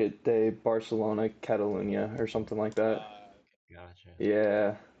Circuit de Barcelona Catalunya or something like that. Gotcha.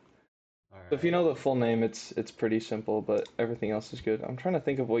 Yeah. All So if you right. know the full name, it's pretty simple, but everything else is good. I'm trying to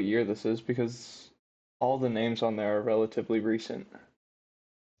think of what year this is because all the names on there are relatively recent.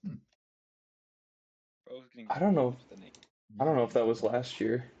 I don't know. I don't know if that was last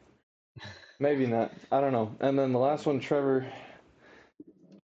year. Maybe not. I don't know. And then the last one, Trevor.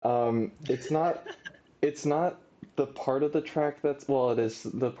 It's not the part of the track that's it is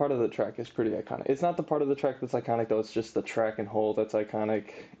the part of the track is pretty iconic. It's not the part of the track that's iconic though. It's just the track and hole that's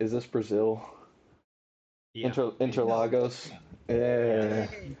iconic. Is this Brazil? Yeah. Interlagos. Yeah.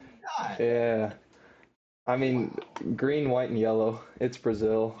 Yeah. I mean, green, white, and yellow. It's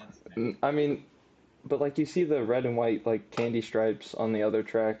Brazil. I mean, but like you see the red and white like candy stripes on the other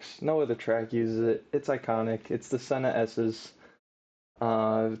tracks. No other track uses it. It's iconic. It's the Senna S's.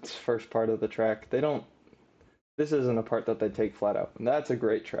 It's first part of the track. They don't. This isn't a part that they take flat out. And that's a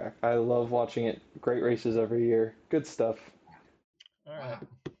great track. I love watching it. Great races every year. Good stuff. All right.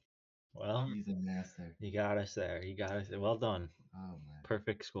 Well, he's a master. You got us there. You got us there. Well done. Oh man.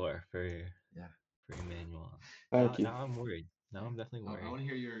 Perfect score for Yeah. For Emmanuel. Thank you. Now I'm worried. Now I'm definitely worried. I want to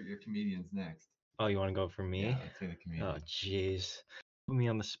hear your comedians next. Oh, you want to go for me? Yeah, let's hear the comedian. Oh, jeez. Put me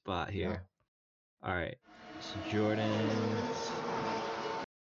on the spot here. Yeah. All right. So Jordan.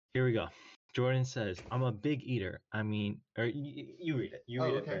 Here we go. Jordan says, "I'm a big eater. I mean," or you read it. You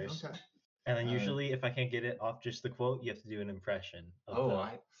read it first. Okay. And then usually, if I can't get it off just the quote, you have to do an impression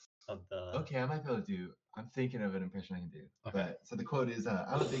of the. Okay, I might be able to do. I'm thinking of an impression I can do. Okay. But so the quote is,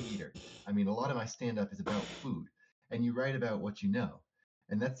 "I'm a big eater. I mean, a lot of my stand-up is about food, and you write about what you know,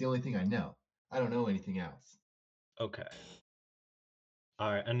 and that's the only thing I know. I don't know anything else." Okay.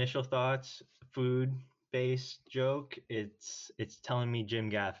 All right. Initial thoughts. Food-based joke. It's telling me Jim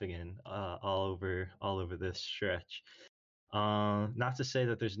Gaffigan all over this stretch. Not to say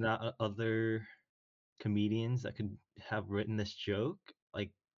that there's not other comedians that could have written this joke.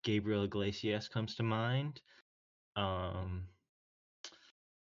 Like Gabriel Iglesias comes to mind. I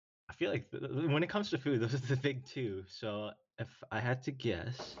feel like when it comes to food, those are the big two. So if I had to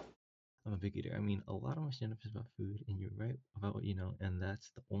guess, I'm a big eater. I mean, a lot of my stand-up is about food, and you're right about what you know, and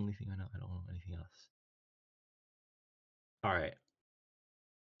that's the only thing I know. I don't know anything else. All right.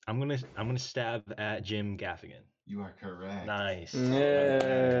 I'm gonna stab at Jim Gaffigan. You are correct. Nice.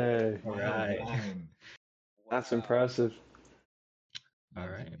 Yay! All right. That's impressive. All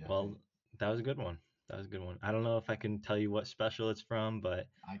right. Well, that was a good one. I don't know if I can tell you what special it's from, but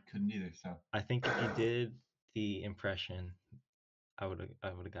I couldn't either. So I think if you did the impression, I would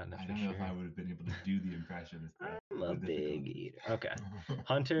have gotten it for sure. I don't know if I would have been able to do the impression. I'm a big eater. Okay.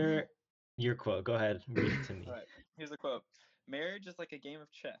 Hunter, your quote. Go ahead. Read it to me. All right. Here's the quote. "Marriage is like a game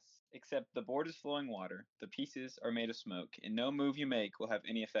of chess, except the board is flowing water, the pieces are made of smoke, and no move you make will have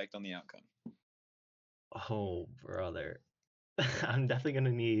any effect on the outcome." Oh, brother. I'm definitely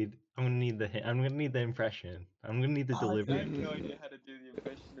gonna need. I'm gonna need the hint. I'm gonna need the impression. I'm gonna need the delivery. I have no idea how to do the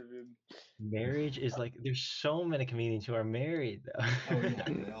impression of him. Marriage is like. There's so many comedians who are married though. Oh yeah,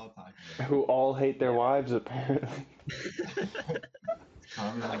 they all talk about it. Who all hate their wives apparently.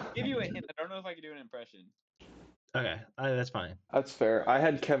 I can give you a hint. I don't know if I can do an impression. Okay, that's fine. That's fair. I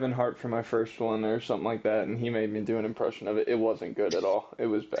had Kevin Hart for my first one or something like that, and he made me do an impression of it. It wasn't good at all. It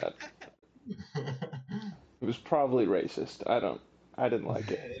was bad. It was probably racist. I didn't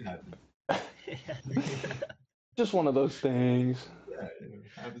like it. Just one of those things. Yeah,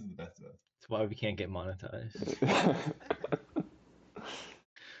 that was the best of us. That's why we can't get monetized.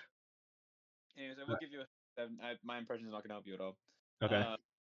 Anyways, I will give you my impression is not going to help you at all. Okay.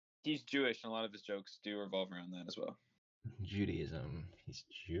 He's Jewish, and a lot of his jokes do revolve around that as well. Judaism. He's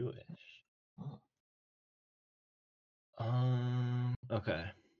Jewish. Oh. Okay.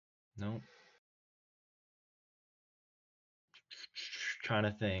 Nope.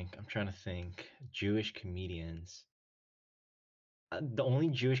 I'm trying to think. Jewish comedians. The only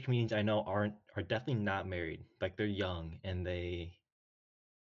Jewish comedians I know are definitely not married. Like they're young and they.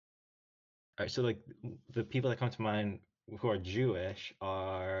 All right, so like the people that come to mind who are Jewish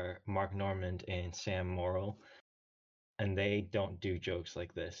are Mark Normand and Sam Morrill, and they don't do jokes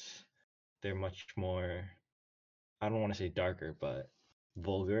like this. They're much more. I don't want to say darker, but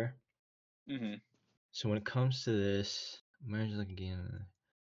vulgar. Mm-hmm. So when it comes to this, marriage is like a game.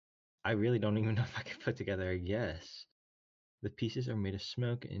 I really don't even know if I could put together a guess. The pieces are made of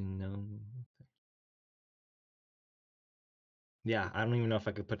smoke and no. Yeah, I don't even know if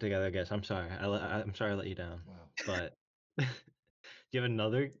I could put together a guess. I'm sorry. I'm sorry I let you down. Wow. But do you have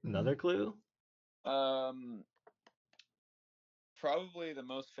another clue? Probably the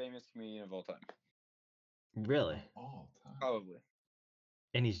most famous comedian of all time. Really? Of all time. Probably.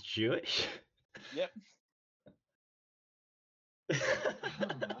 And he's Jewish? Yep.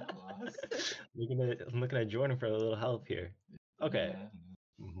 I'm looking at Jordan for a little help here. Okay.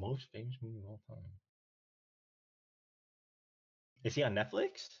 Most famous movie of all time. Is he on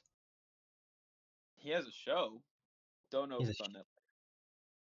Netflix? He has a show. Don't know if it's on Netflix.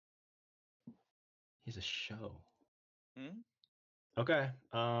 He has a show. Hmm? Okay.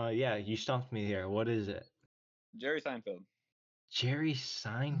 Yeah, you stumped me here. What is it? Jerry Seinfeld. Jerry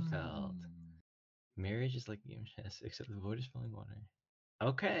Seinfeld. Marriage is like a game of chess, except the void is flowing water.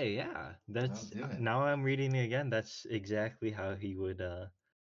 Okay, yeah. That's now I'm reading it again. That's exactly how he would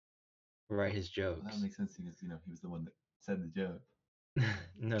write his jokes. Well, that makes sense because he was the one that said the joke.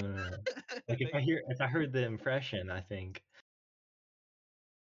 No. Like if I heard the impression, I think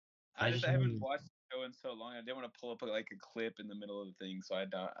I just haven't mean. watched the show in so long. I didn't want to pull up like a clip in the middle of the thing, so I've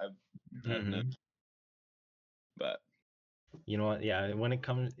no. But You know what? Yeah, when it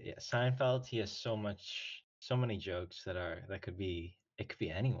comes Seinfeld, he has so many jokes that could be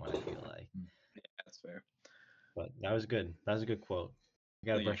anyone. I feel like. yeah, that's fair. But that was good. That was a good quote. I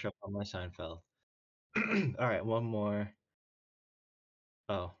gotta brush up on my Seinfeld. All right, one more.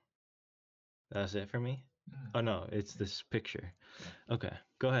 Oh, that's it for me? Oh no, it's this picture. Okay,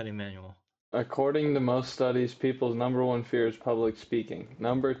 go ahead, Emmanuel. According to most studies, people's number one fear is public speaking.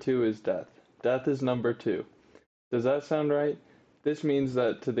 Number 2 is death. Death is number 2. Does that sound right? This means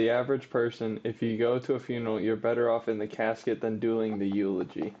that to the average person, if you go to a funeral, you're better off in the casket than doing the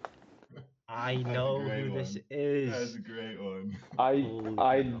eulogy. I know who this is. That's a great one.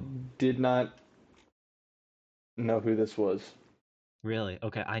 I did not know who this was. Really?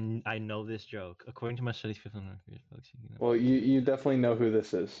 Okay, I know this joke. According to my studies, people don't fear public speaking. Well, you definitely know who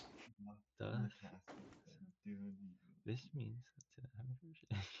this is. This means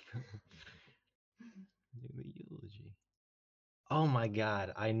that do the eulogy. Oh my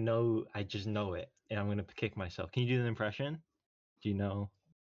god, I just know it, and I'm gonna kick myself. Can you do the impression? Do you know?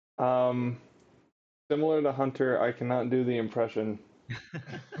 Similar to Hunter, I cannot do the impression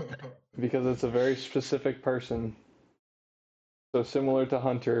because it's a very specific person. So similar to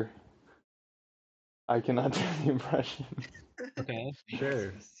Hunter, I cannot do the impression. Okay,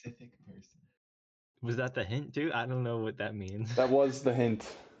 sure. Specific person. Was that the hint too? I don't know what that means. That was the hint.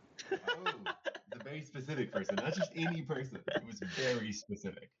 Oh, the very specific person, not just any person. It was very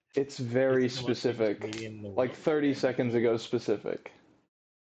specific. It's very specific. Like 30 seconds ago specific.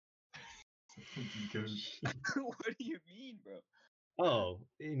 What do you mean, bro? Oh,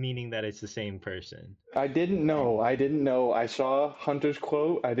 meaning that it's the same person. I didn't know. I saw Hunter's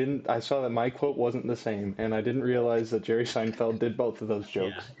quote. I saw that my quote wasn't the same, and I didn't realize that Jerry Seinfeld did both of those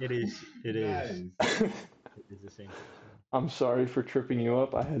jokes. Yeah, it is. It is. It is the same person. I'm sorry for tripping you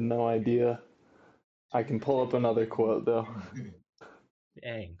up. I had no idea. I can pull up another quote though.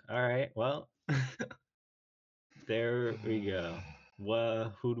 Dang. All right. Well, there we go.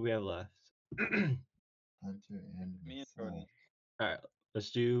 Well, who do we have left? Hunter and Me and Jordan. All right.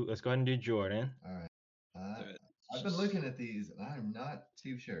 Let's go ahead and do Jordan. All right. I've been looking at these, and I'm not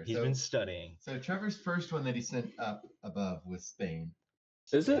too sure. He's been studying. So Trevor's first one that he sent up above was Spain.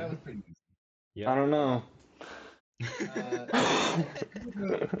 Is it? That was pretty easy. Yeah. I don't know. I'm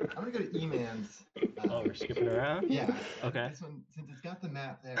gonna go to E-Man's. Oh, we're skipping around? Yeah. Okay. This one, since it's got the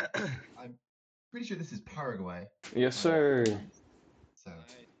map there, I'm pretty sure this is Paraguay. Yes, sir. So,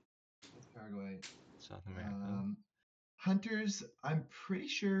 that's Paraguay. South America. Hunters, I'm pretty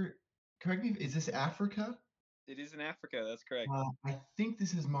sure. Correct me. Is this Africa? It is in Africa. That's correct. I think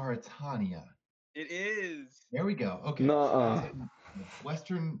this is Mauritania. It is. There we go. Okay. Nuh-uh.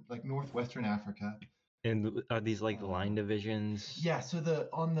 Western, like northwestern Africa. And are these like line divisions? Yeah. So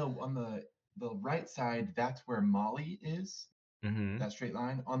on the right side, that's where Mali is. Mm-hmm. That straight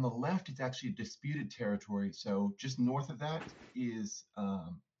line. On the left, it's actually a disputed territory. So just north of that is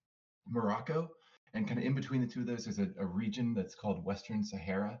Morocco, and kind of in between the two of those, there's a region that's called Western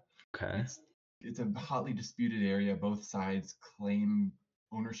Sahara. Okay. It's a hotly disputed area. Both sides claim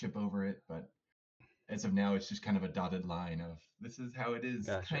ownership over it, but as of now, it's just kind of a dotted line of this is how it is,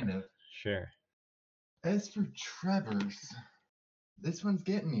 Gotcha. kind of. Sure. As for Trevor's, this one's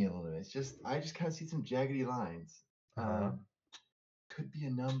getting me a little bit. I just kind of see some jaggedy lines. Could be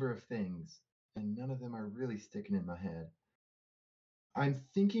a number of things, and none of them are really sticking in my head. I'm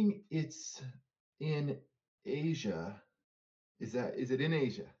thinking it's in Asia. Is it in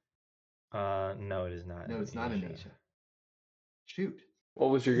Asia? No, it is not. No, it's not in Asia. Shoot. What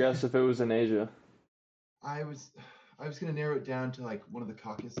was your guess if it was in Asia? I was gonna narrow it down to like one of the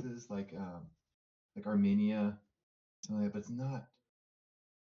Caucasus, like Armenia, something like that, but it's not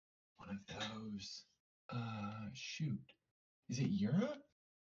one of those. Shoot. Is it Europe?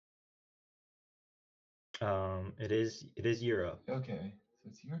 It is Europe. Okay, so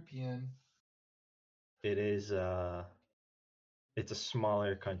it's European. It is it's a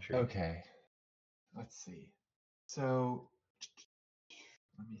smaller country. Okay. Let's see. So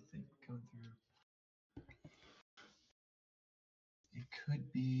let me think. Going through. It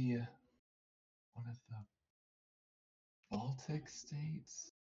could be one of the Baltic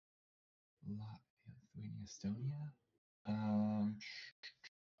states. Latvia, Lithuania, Estonia.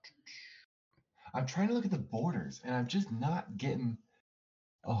 I'm trying to look at the borders, and I'm just not getting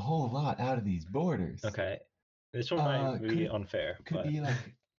a whole lot out of these borders. Okay. This one might be unfair. Could be like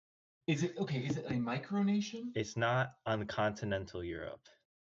Is it okay? Is it a micronation? It's not on continental Europe.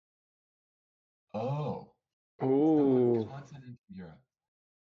 Oh. Ooh. It's not on continental Europe.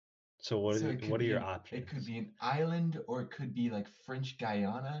 So what are your options? It could be an island, or it could be like French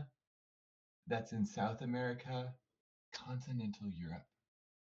Guiana. That's in South America. Continental Europe.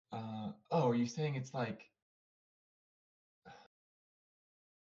 Are you saying it's like?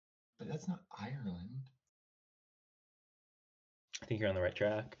 But that's not Ireland. I think you're on the right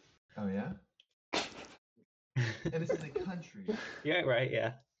track. Oh yeah. And this is a country. Yeah, right.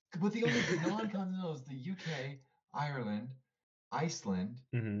 Yeah. But the only non-continental is the UK, Ireland, Iceland.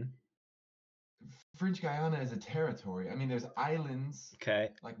 Mm-hmm. French Guiana is a territory. I mean, there's islands. Okay.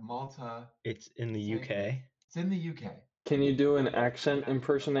 Like Malta. It's in the UK. It's in the UK. Can you do an accent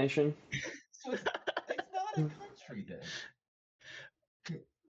impersonation? So it's not a country then.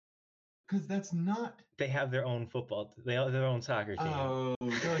 Because that's not. They have their own football. They have their own soccer team. Oh,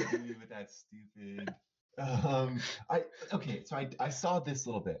 don't do me with that stupid. So I saw this a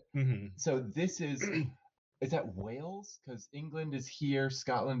little bit. Mm-hmm. So this is that Wales? Because England is here,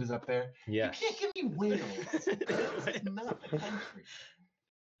 Scotland is up there. Yes. You can't give me Wales. This is not a country.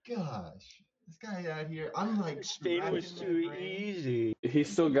 Gosh, this guy out here. I'm like Spain was too easy. He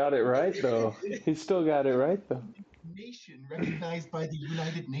still got it right though. He still got it right though. Nation recognized by the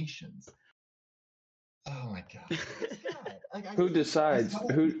United Nations. Oh my God. Who decides?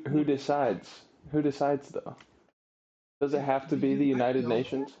 Who decides? Who decides though? Does it have to be the United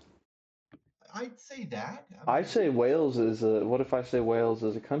Nations? I'd say that. I say Wales is a. What if I say Wales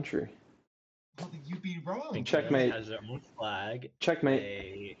is a country? Well, you'd be wrong. Checkmate. Has their own flag.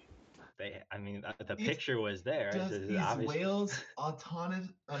 Checkmate. I mean, the picture was there. Is Wales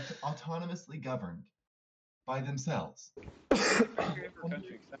autonomously governed by themselves? For country,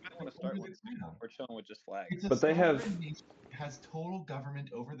 I might want to start one soon. We're chilling with just flags. But they have has total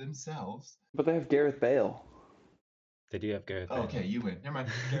government over themselves. But they have Gareth Bale. They do have Gareth Bale. Okay, you win. Never mind.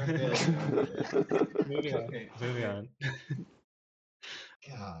 Gareth Bale. Moving on.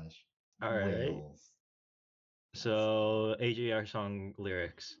 Gosh. All right. Wales. So AJR song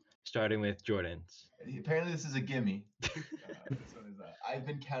lyrics, starting with Jordan's. Apparently, this is a gimme. This one is I've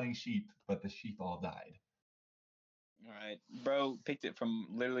been counting sheep, but the sheep all died. All right, bro, picked it from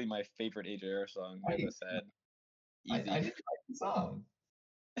literally my favorite AJR song. Way less sad. Easy. I did like the song.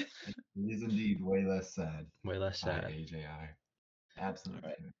 It is indeed way less sad. Way less sad. AJR. Absolutely.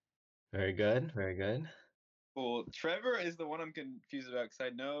 Right. Very good. Very good. Well, Trevor is the one I'm confused about because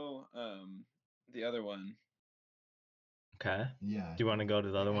I know the other one. Okay. Yeah. Do you want to go to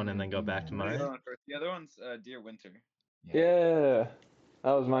the other one and then go back to mine? The other one's Dear Winter. Yeah,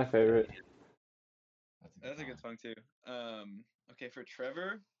 that was my favorite. That's a good song too. Okay, for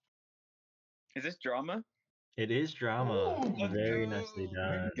Trevor, is this Drama? It is Drama. Oh, very nicely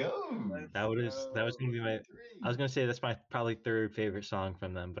done. That was gonna be my. I was gonna say that's my probably third favorite song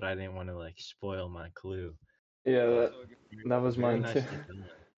from them, but I didn't want to like spoil my clue. Yeah, that was mine too.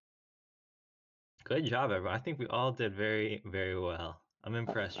 Good job, everyone. I think we all did very, very well. I'm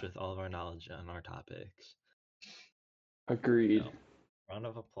impressed with all of our knowledge on our topics. Agreed. So, round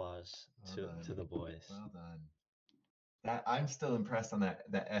of applause to the boys. Well done. I'm still impressed on that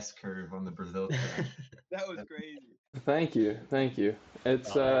S curve on the Brazil track. That was crazy. Thank you.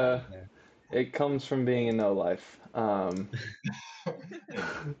 It's it comes from being in no life.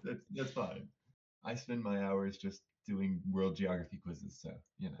 That's fine. I spend my hours just doing world geography quizzes, so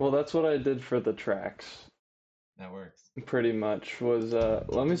you know. Well, that's what I did for the tracks. That works. Pretty much was.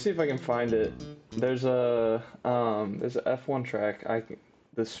 Let me see if I can find it. There's a F1 track.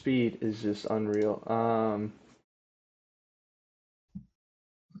 The speed is just unreal.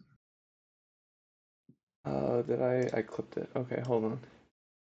 Did I clipped it? Okay, hold on.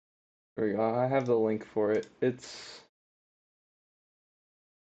 There we go. I have the link for it.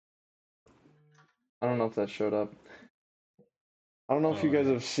 I don't know if that showed up. I don't know if you guys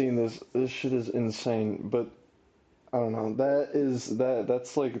have seen this. This shit is insane, but I don't know.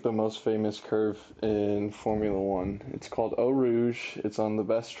 That's like the most famous curve in Formula One. It's called Eau Rouge. It's on the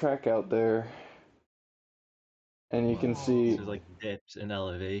best track out there. And you can see there's like dips in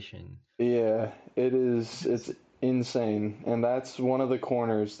elevation. Yeah, it is. It's insane. And that's one of the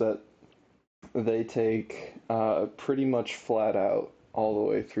corners that they take pretty much flat out all the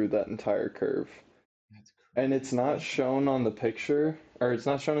way through that entire curve. That's crazy. And it's not shown on the picture, or it's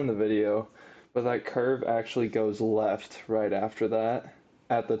not shown in the video, but that curve actually goes left right after that.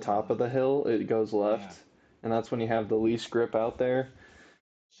 At the top of the hill, it goes left. Yeah. And that's when you have the least grip out there.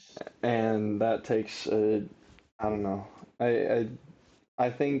 And that takes, I don't know. I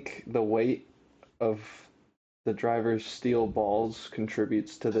think the weight of the driver's steel balls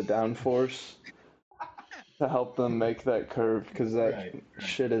contributes to the downforce to help them make that curve because that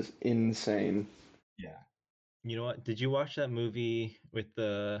shit is insane. Yeah. You know what? Did you watch that movie with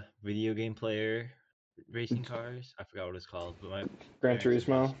the video game player racing cars? I forgot what it's called, but my Gran parents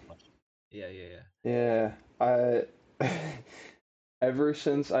Turismo? Yeah. Yeah. Ever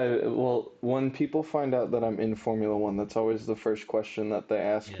since when people find out that I'm in Formula One, that's always the first question that they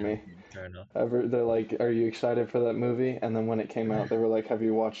ask me. Fair enough. They're like, "Are you excited for that movie?" And then when it came out, they were like, "Have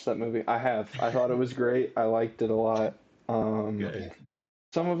you watched that movie?" I have. I thought it was great. I liked it a lot. Good.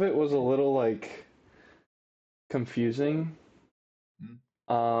 Some of it was a little like confusing.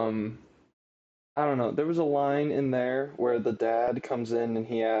 I don't know. There was a line in there where the dad comes in and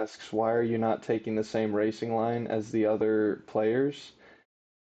he asks, "Why are you not taking the same racing line as the other players?"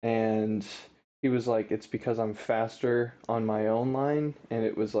 And he was like, "It's because I'm faster on my own line." And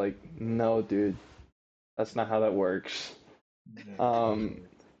it was like, "No, dude, that's not how that works."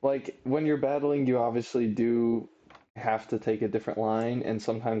 Like when you're battling, you obviously do have to take a different line, and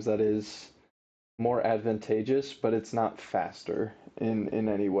sometimes that is more advantageous, but it's not faster in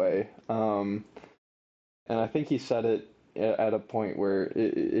any way. And I think he said it at a point where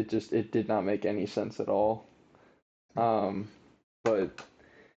it did not make any sense at all. But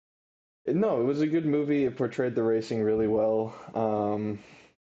no, it was a good movie. It portrayed the racing really well.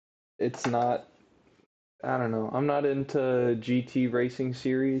 It's not. I don't know. I'm not into GT racing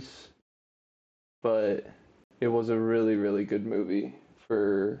series, but it was a really really good movie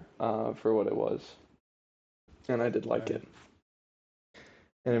for what it was, and I did like it.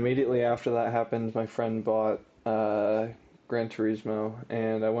 And immediately after that happened, my friend bought Gran Turismo,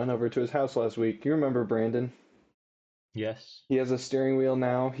 and I went over to his house last week. You remember Brandon? Yes. He has a steering wheel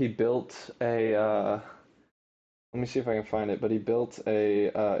now. He built a. Let me see if I can find it. But he built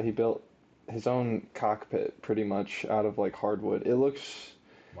his own cockpit pretty much out of like hardwood. It looks.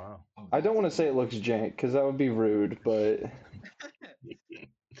 Wow. I don't want to say it looks jank because that would be rude, but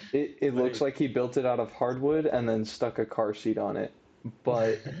it looks like he built it out of hardwood and then stuck a car seat on it.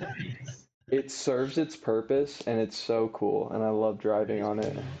 But it serves its purpose and it's so cool, and I love driving on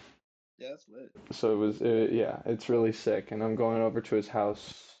it. Yeah, that's lit. So it's really sick, and I'm going over to his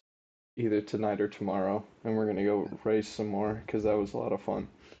house either tonight or tomorrow, and we're gonna go race some more because that was a lot of fun.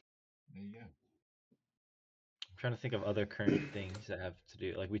 There you go. I'm trying to think of other current things that have to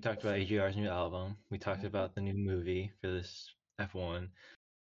do. Like we talked about AGR's new album. We talked about the new movie for this F1.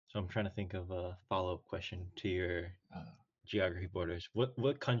 So I'm trying to think of a follow-up question to your geography borders.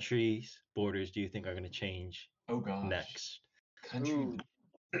 What countries' borders do you think are going to change next? Country.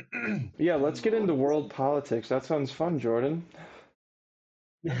 Yeah, let's get into world politics. That sounds fun, Jordan.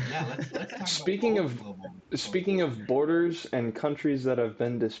 Yeah, let's talk speaking about speaking of borders and countries that have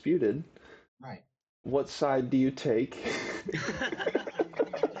been disputed. Right. What side do you take? We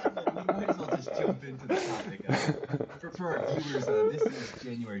might as well just jump into the topic. For our viewers, this is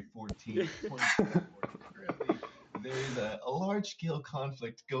January 14th, 2024. Currently, there is a large-scale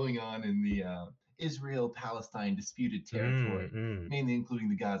conflict going on in the Israel-Palestine disputed territory, mainly including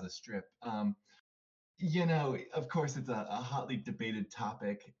the Gaza Strip. Of course, it's a hotly debated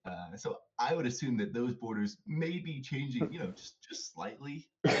topic. So I would assume that those borders may be changing, just slightly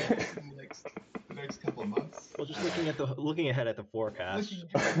in the next couple of months. Well, just looking ahead at the forecast.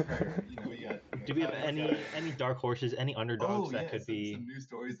 Do we have any dark horses, any underdogs that could be some news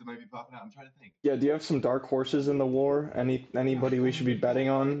stories that might be popping out? I'm trying to think. Yeah, do you have some dark horses in the war? Anybody we should be betting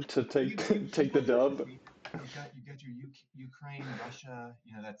on to take the dub? You've got your Ukraine, Russia.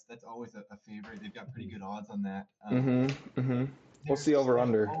 That's always a favorite. They've got pretty good odds on that. What's the over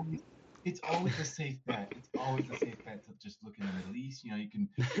under? It's always a safe bet. It's always a safe bet to just look in the Middle East.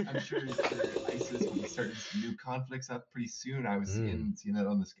 I'm sure ISIS will be starting some new conflicts up pretty soon. I was seeing that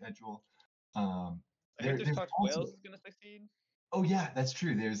on the schedule. I think there's talks Wales is going to succeed. Oh yeah, that's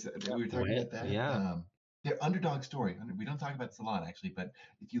true. We were talking about that. Yeah. Their underdog story. We don't talk about this a lot actually, but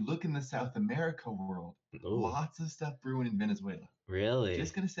if you look in the South America world, lots of stuff brewing in Venezuela. Really?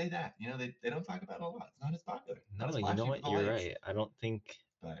 Just gonna say that. They don't talk about it a lot. It's not as popular. No, you know what? You're right. I don't think.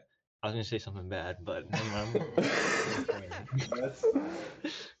 But I was gonna say something bad, but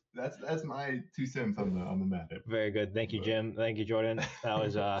that's my 2 cents on the matter. Very good. Thank you, Jim. Thank you, Jordan. That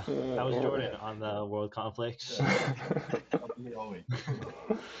was Jordan on the world conflicts. I'll be here all week.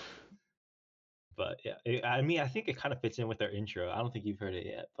 But yeah, I think it kind of fits in with our intro. I don't think you've heard it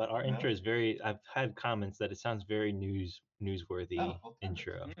yet, but our intro is I've had comments that it sounds very newsworthy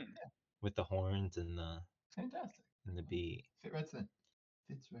intro with the horns and the fantastic and the beat. Fits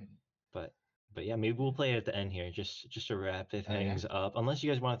right in. But But yeah, maybe we'll play it at the end here, just to wrap things up. Unless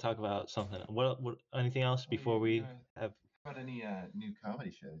you guys want to talk about something. What anything else before we have? About any new comedy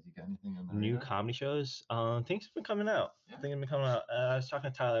shows? You got anything on the New radar? comedy shows? Things have been coming out. Yeah. Things have been coming out. I was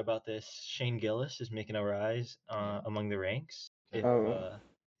talking to Tyler about this. Shane Gillis is making a rise among the ranks. If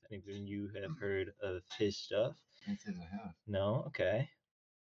any of you have heard of his stuff. Can't say that I have. No, okay.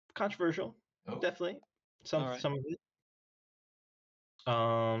 Controversial, definitely. Some of it.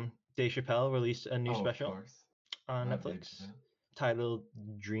 Dave Chappelle released a new special on Netflix titled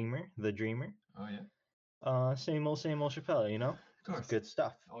The Dreamer. Oh yeah. Same old Chappelle, you know? Of course. It's good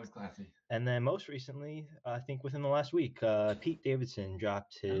stuff. Always classy. And then most recently, I think within the last week, Pete Davidson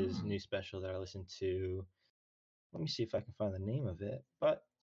dropped his new special that I listened to. Let me see if I can find the name of it. But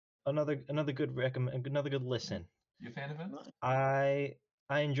another good another good listen. You a fan of him? I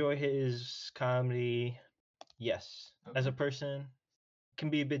enjoy his comedy. Yes. Okay. As a person,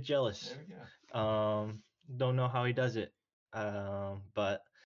 can be a bit jealous. There we go. Don't know how he does it. But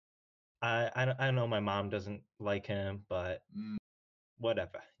I know my mom doesn't like him, but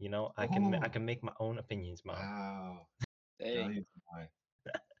whatever, you know. I can make my own opinions, Mom. Wow. Hey.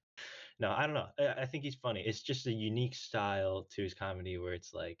 No, I don't know. I think he's funny. It's just a unique style to his comedy where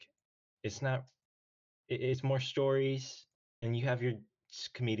it's like, it's not. It's more stories, and you have your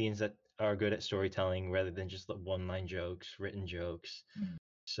comedians that are good at storytelling rather than just the one-line jokes, written jokes.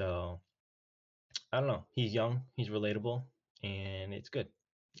 So I don't know. He's young, he's relatable, and it's good.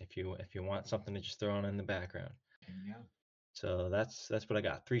 If you want something to just throw on in the background. Yeah. So that's what I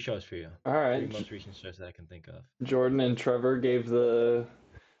got. 3 shows for you. All right. 3 most recent shows that I can think of. Jordan and Trevor gave the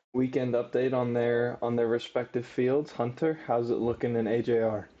weekend update on their respective fields. Hunter, how's it looking in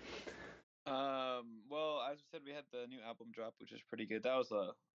AJR? Well, as I said, we had the new album drop, which is pretty good. That was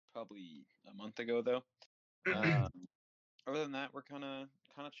probably a month ago, though. Other than that, we're kind of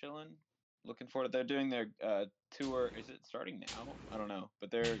chilling. Looking forward. They're doing their tour. Is it starting now? I don't know, but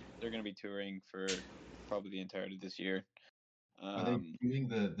they're going to be touring for probably the entirety of this year. Are they doing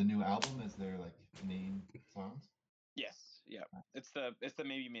the new album as their like main songs? Yes. Yeah. It's the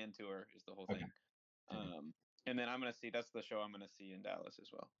Maybe Man tour is the whole thing. And then I'm gonna see. That's the show I'm gonna see in Dallas as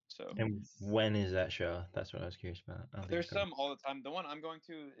well. So. And when is that show? That's what I was curious about. There's some all the time. The one I'm going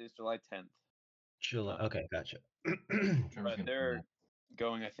to is July 10th. July. Okay, gotcha. But they're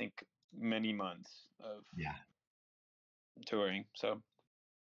going, I think, many months of touring. So.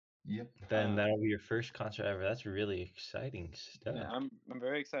 Yep. Then that'll be your first concert ever. That's really exciting stuff. Yeah, I'm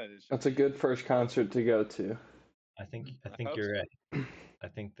very excited. That's a good first concert to go to. I think you're right. I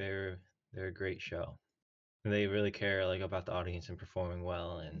think they're a great show. They really care like about the audience and performing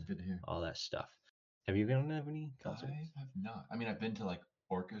well and all that stuff. Have you been to any concerts? I have not. I mean, I've been to like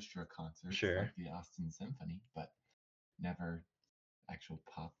orchestra concerts, like the Austin Symphony, but never actual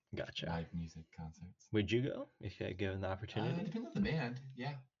pop live music concerts. Would you go if you had given the opportunity? It depends on the band,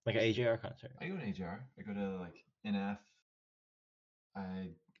 yeah. Like an AJR concert. I go to AJR. I go to like NF.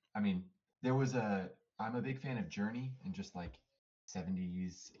 I mean, I'm a big fan of Journey and just like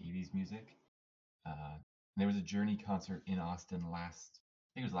 70s, 80s music. There was a Journey concert in Austin I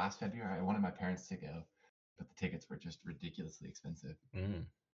think it was last February. I wanted my parents to go, but the tickets were just ridiculously expensive.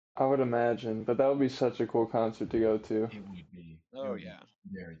 I would imagine, but that would be such a cool concert to go to. It would be. Oh yeah,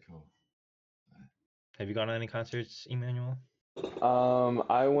 very cool. Have you gone to any concerts, Emmanuel?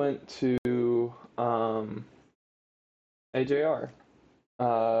 I went to AJR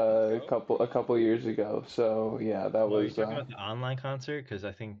a couple years ago. So yeah, that was. You're talking about the online concert because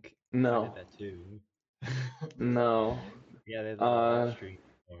I think no. I did that too. No. Yeah, they had live stream.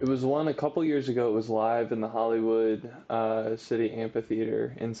 It was one a couple years ago. It was live in the Hollywood City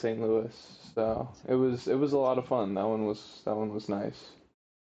Amphitheater in St. Louis. So it was a lot of fun. That one was nice. Nice.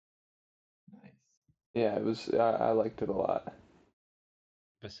 Yeah, it was. I liked it a lot.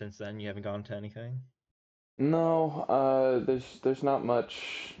 But since then, you haven't gone to anything? No. There's not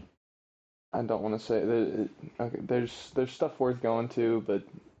much. I don't want to say okay, there's stuff worth going to, but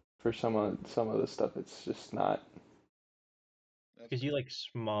for some of the stuff, it's just not. Because you like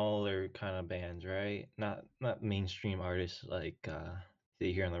smaller kind of bands, right? Not mainstream artists like that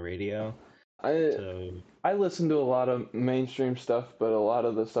you hear on the radio. I listen to a lot of mainstream stuff, but a lot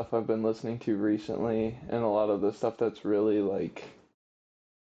of the stuff I've been listening to recently, and a lot of the stuff that's really like,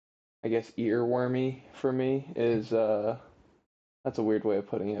 I guess, earwormy for me is that's a weird way of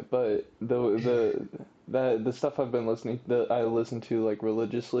putting it, but the stuff I've been listening that I listen to like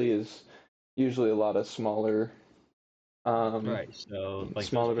religiously is usually a lot of smaller. Right. So like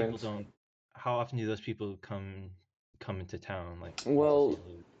smaller those people bands. don't. How often do those people come into town? Like well,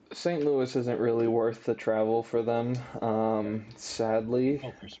 St. Louis isn't really worth the travel for them, sadly.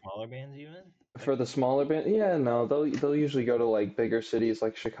 Oh, for smaller bands even? For the smaller band, yeah, no, they'll usually go to like bigger cities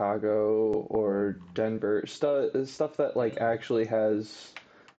like Chicago or Denver, stuff that like actually has,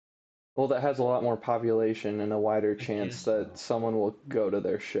 well, that has a lot more population and a wider chance that someone will go to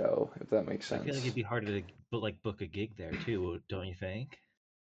their show, if that makes sense. I feel like it'd be harder to book a gig there too, don't you think?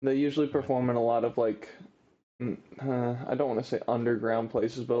 They usually perform in a lot of like, I don't want to say underground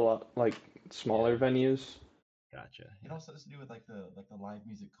places, but a lot like smaller venues. Gotcha. It also has to do with like the live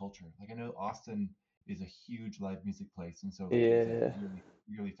music culture. Like I know Austin is a huge live music place, and so like there's a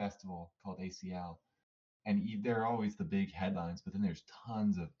yearly festival called ACL, and there are always the big headlines, but then there's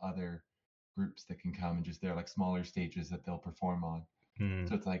tons of other groups that can come and just they're like smaller stages that they'll perform on.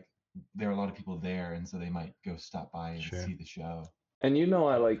 So it's like there are a lot of people there, and so they might go stop by and see the show. And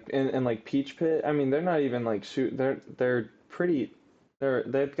I like and like Peach Pit. I mean, they're not even like they're pretty.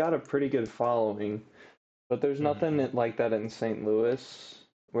 They've got a pretty good following, but there's nothing like that in St. Louis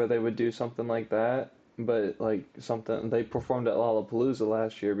where they would do something like that. But like something they performed at Lollapalooza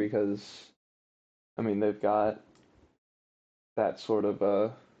last year because, I mean, they've got that sort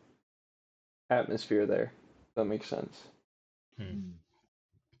of atmosphere there. If that makes sense.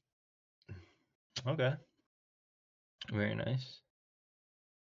 Okay. Very nice.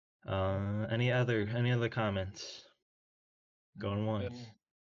 Any other comments? Going once.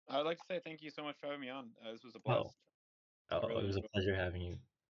 I'd like to say thank you so much for having me on. This was a blast. It was a pleasure having you.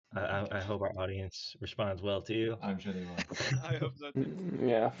 I hope our audience responds well to you. I'm sure they will. I hope so too.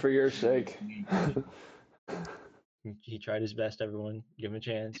 Yeah, for your sake. He tried his best, everyone. Give him a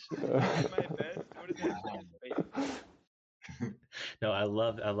chance. Tried my best? What is that? No, I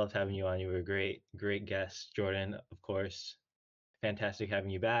loved having you on. You were a great guest, Jordan, of course. Fantastic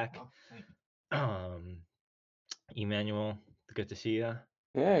having you back. Oh, thank you. Emmanuel, good to see you.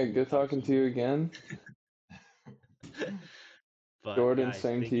 Yeah, good talking to you again. But Jordan, guys,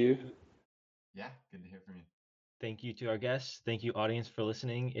 same to you. Yeah, good to hear from you. Thank you to our guests. Thank you, audience, for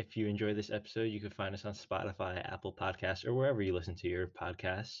listening. If you enjoyed this episode, you can find us on Spotify, Apple Podcasts, or wherever you listen to your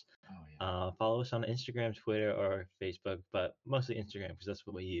podcasts. Oh, yeah. Follow us on Instagram, Twitter, or Facebook, but mostly Instagram because that's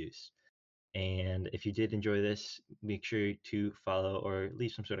what we use. And if you did enjoy this, make sure to follow or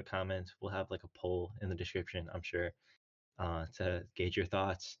leave some sort of comment. We'll have like a poll in the description, I'm sure, to gauge your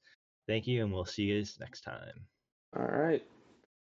thoughts. Thank you, and we'll see you guys next time. All right.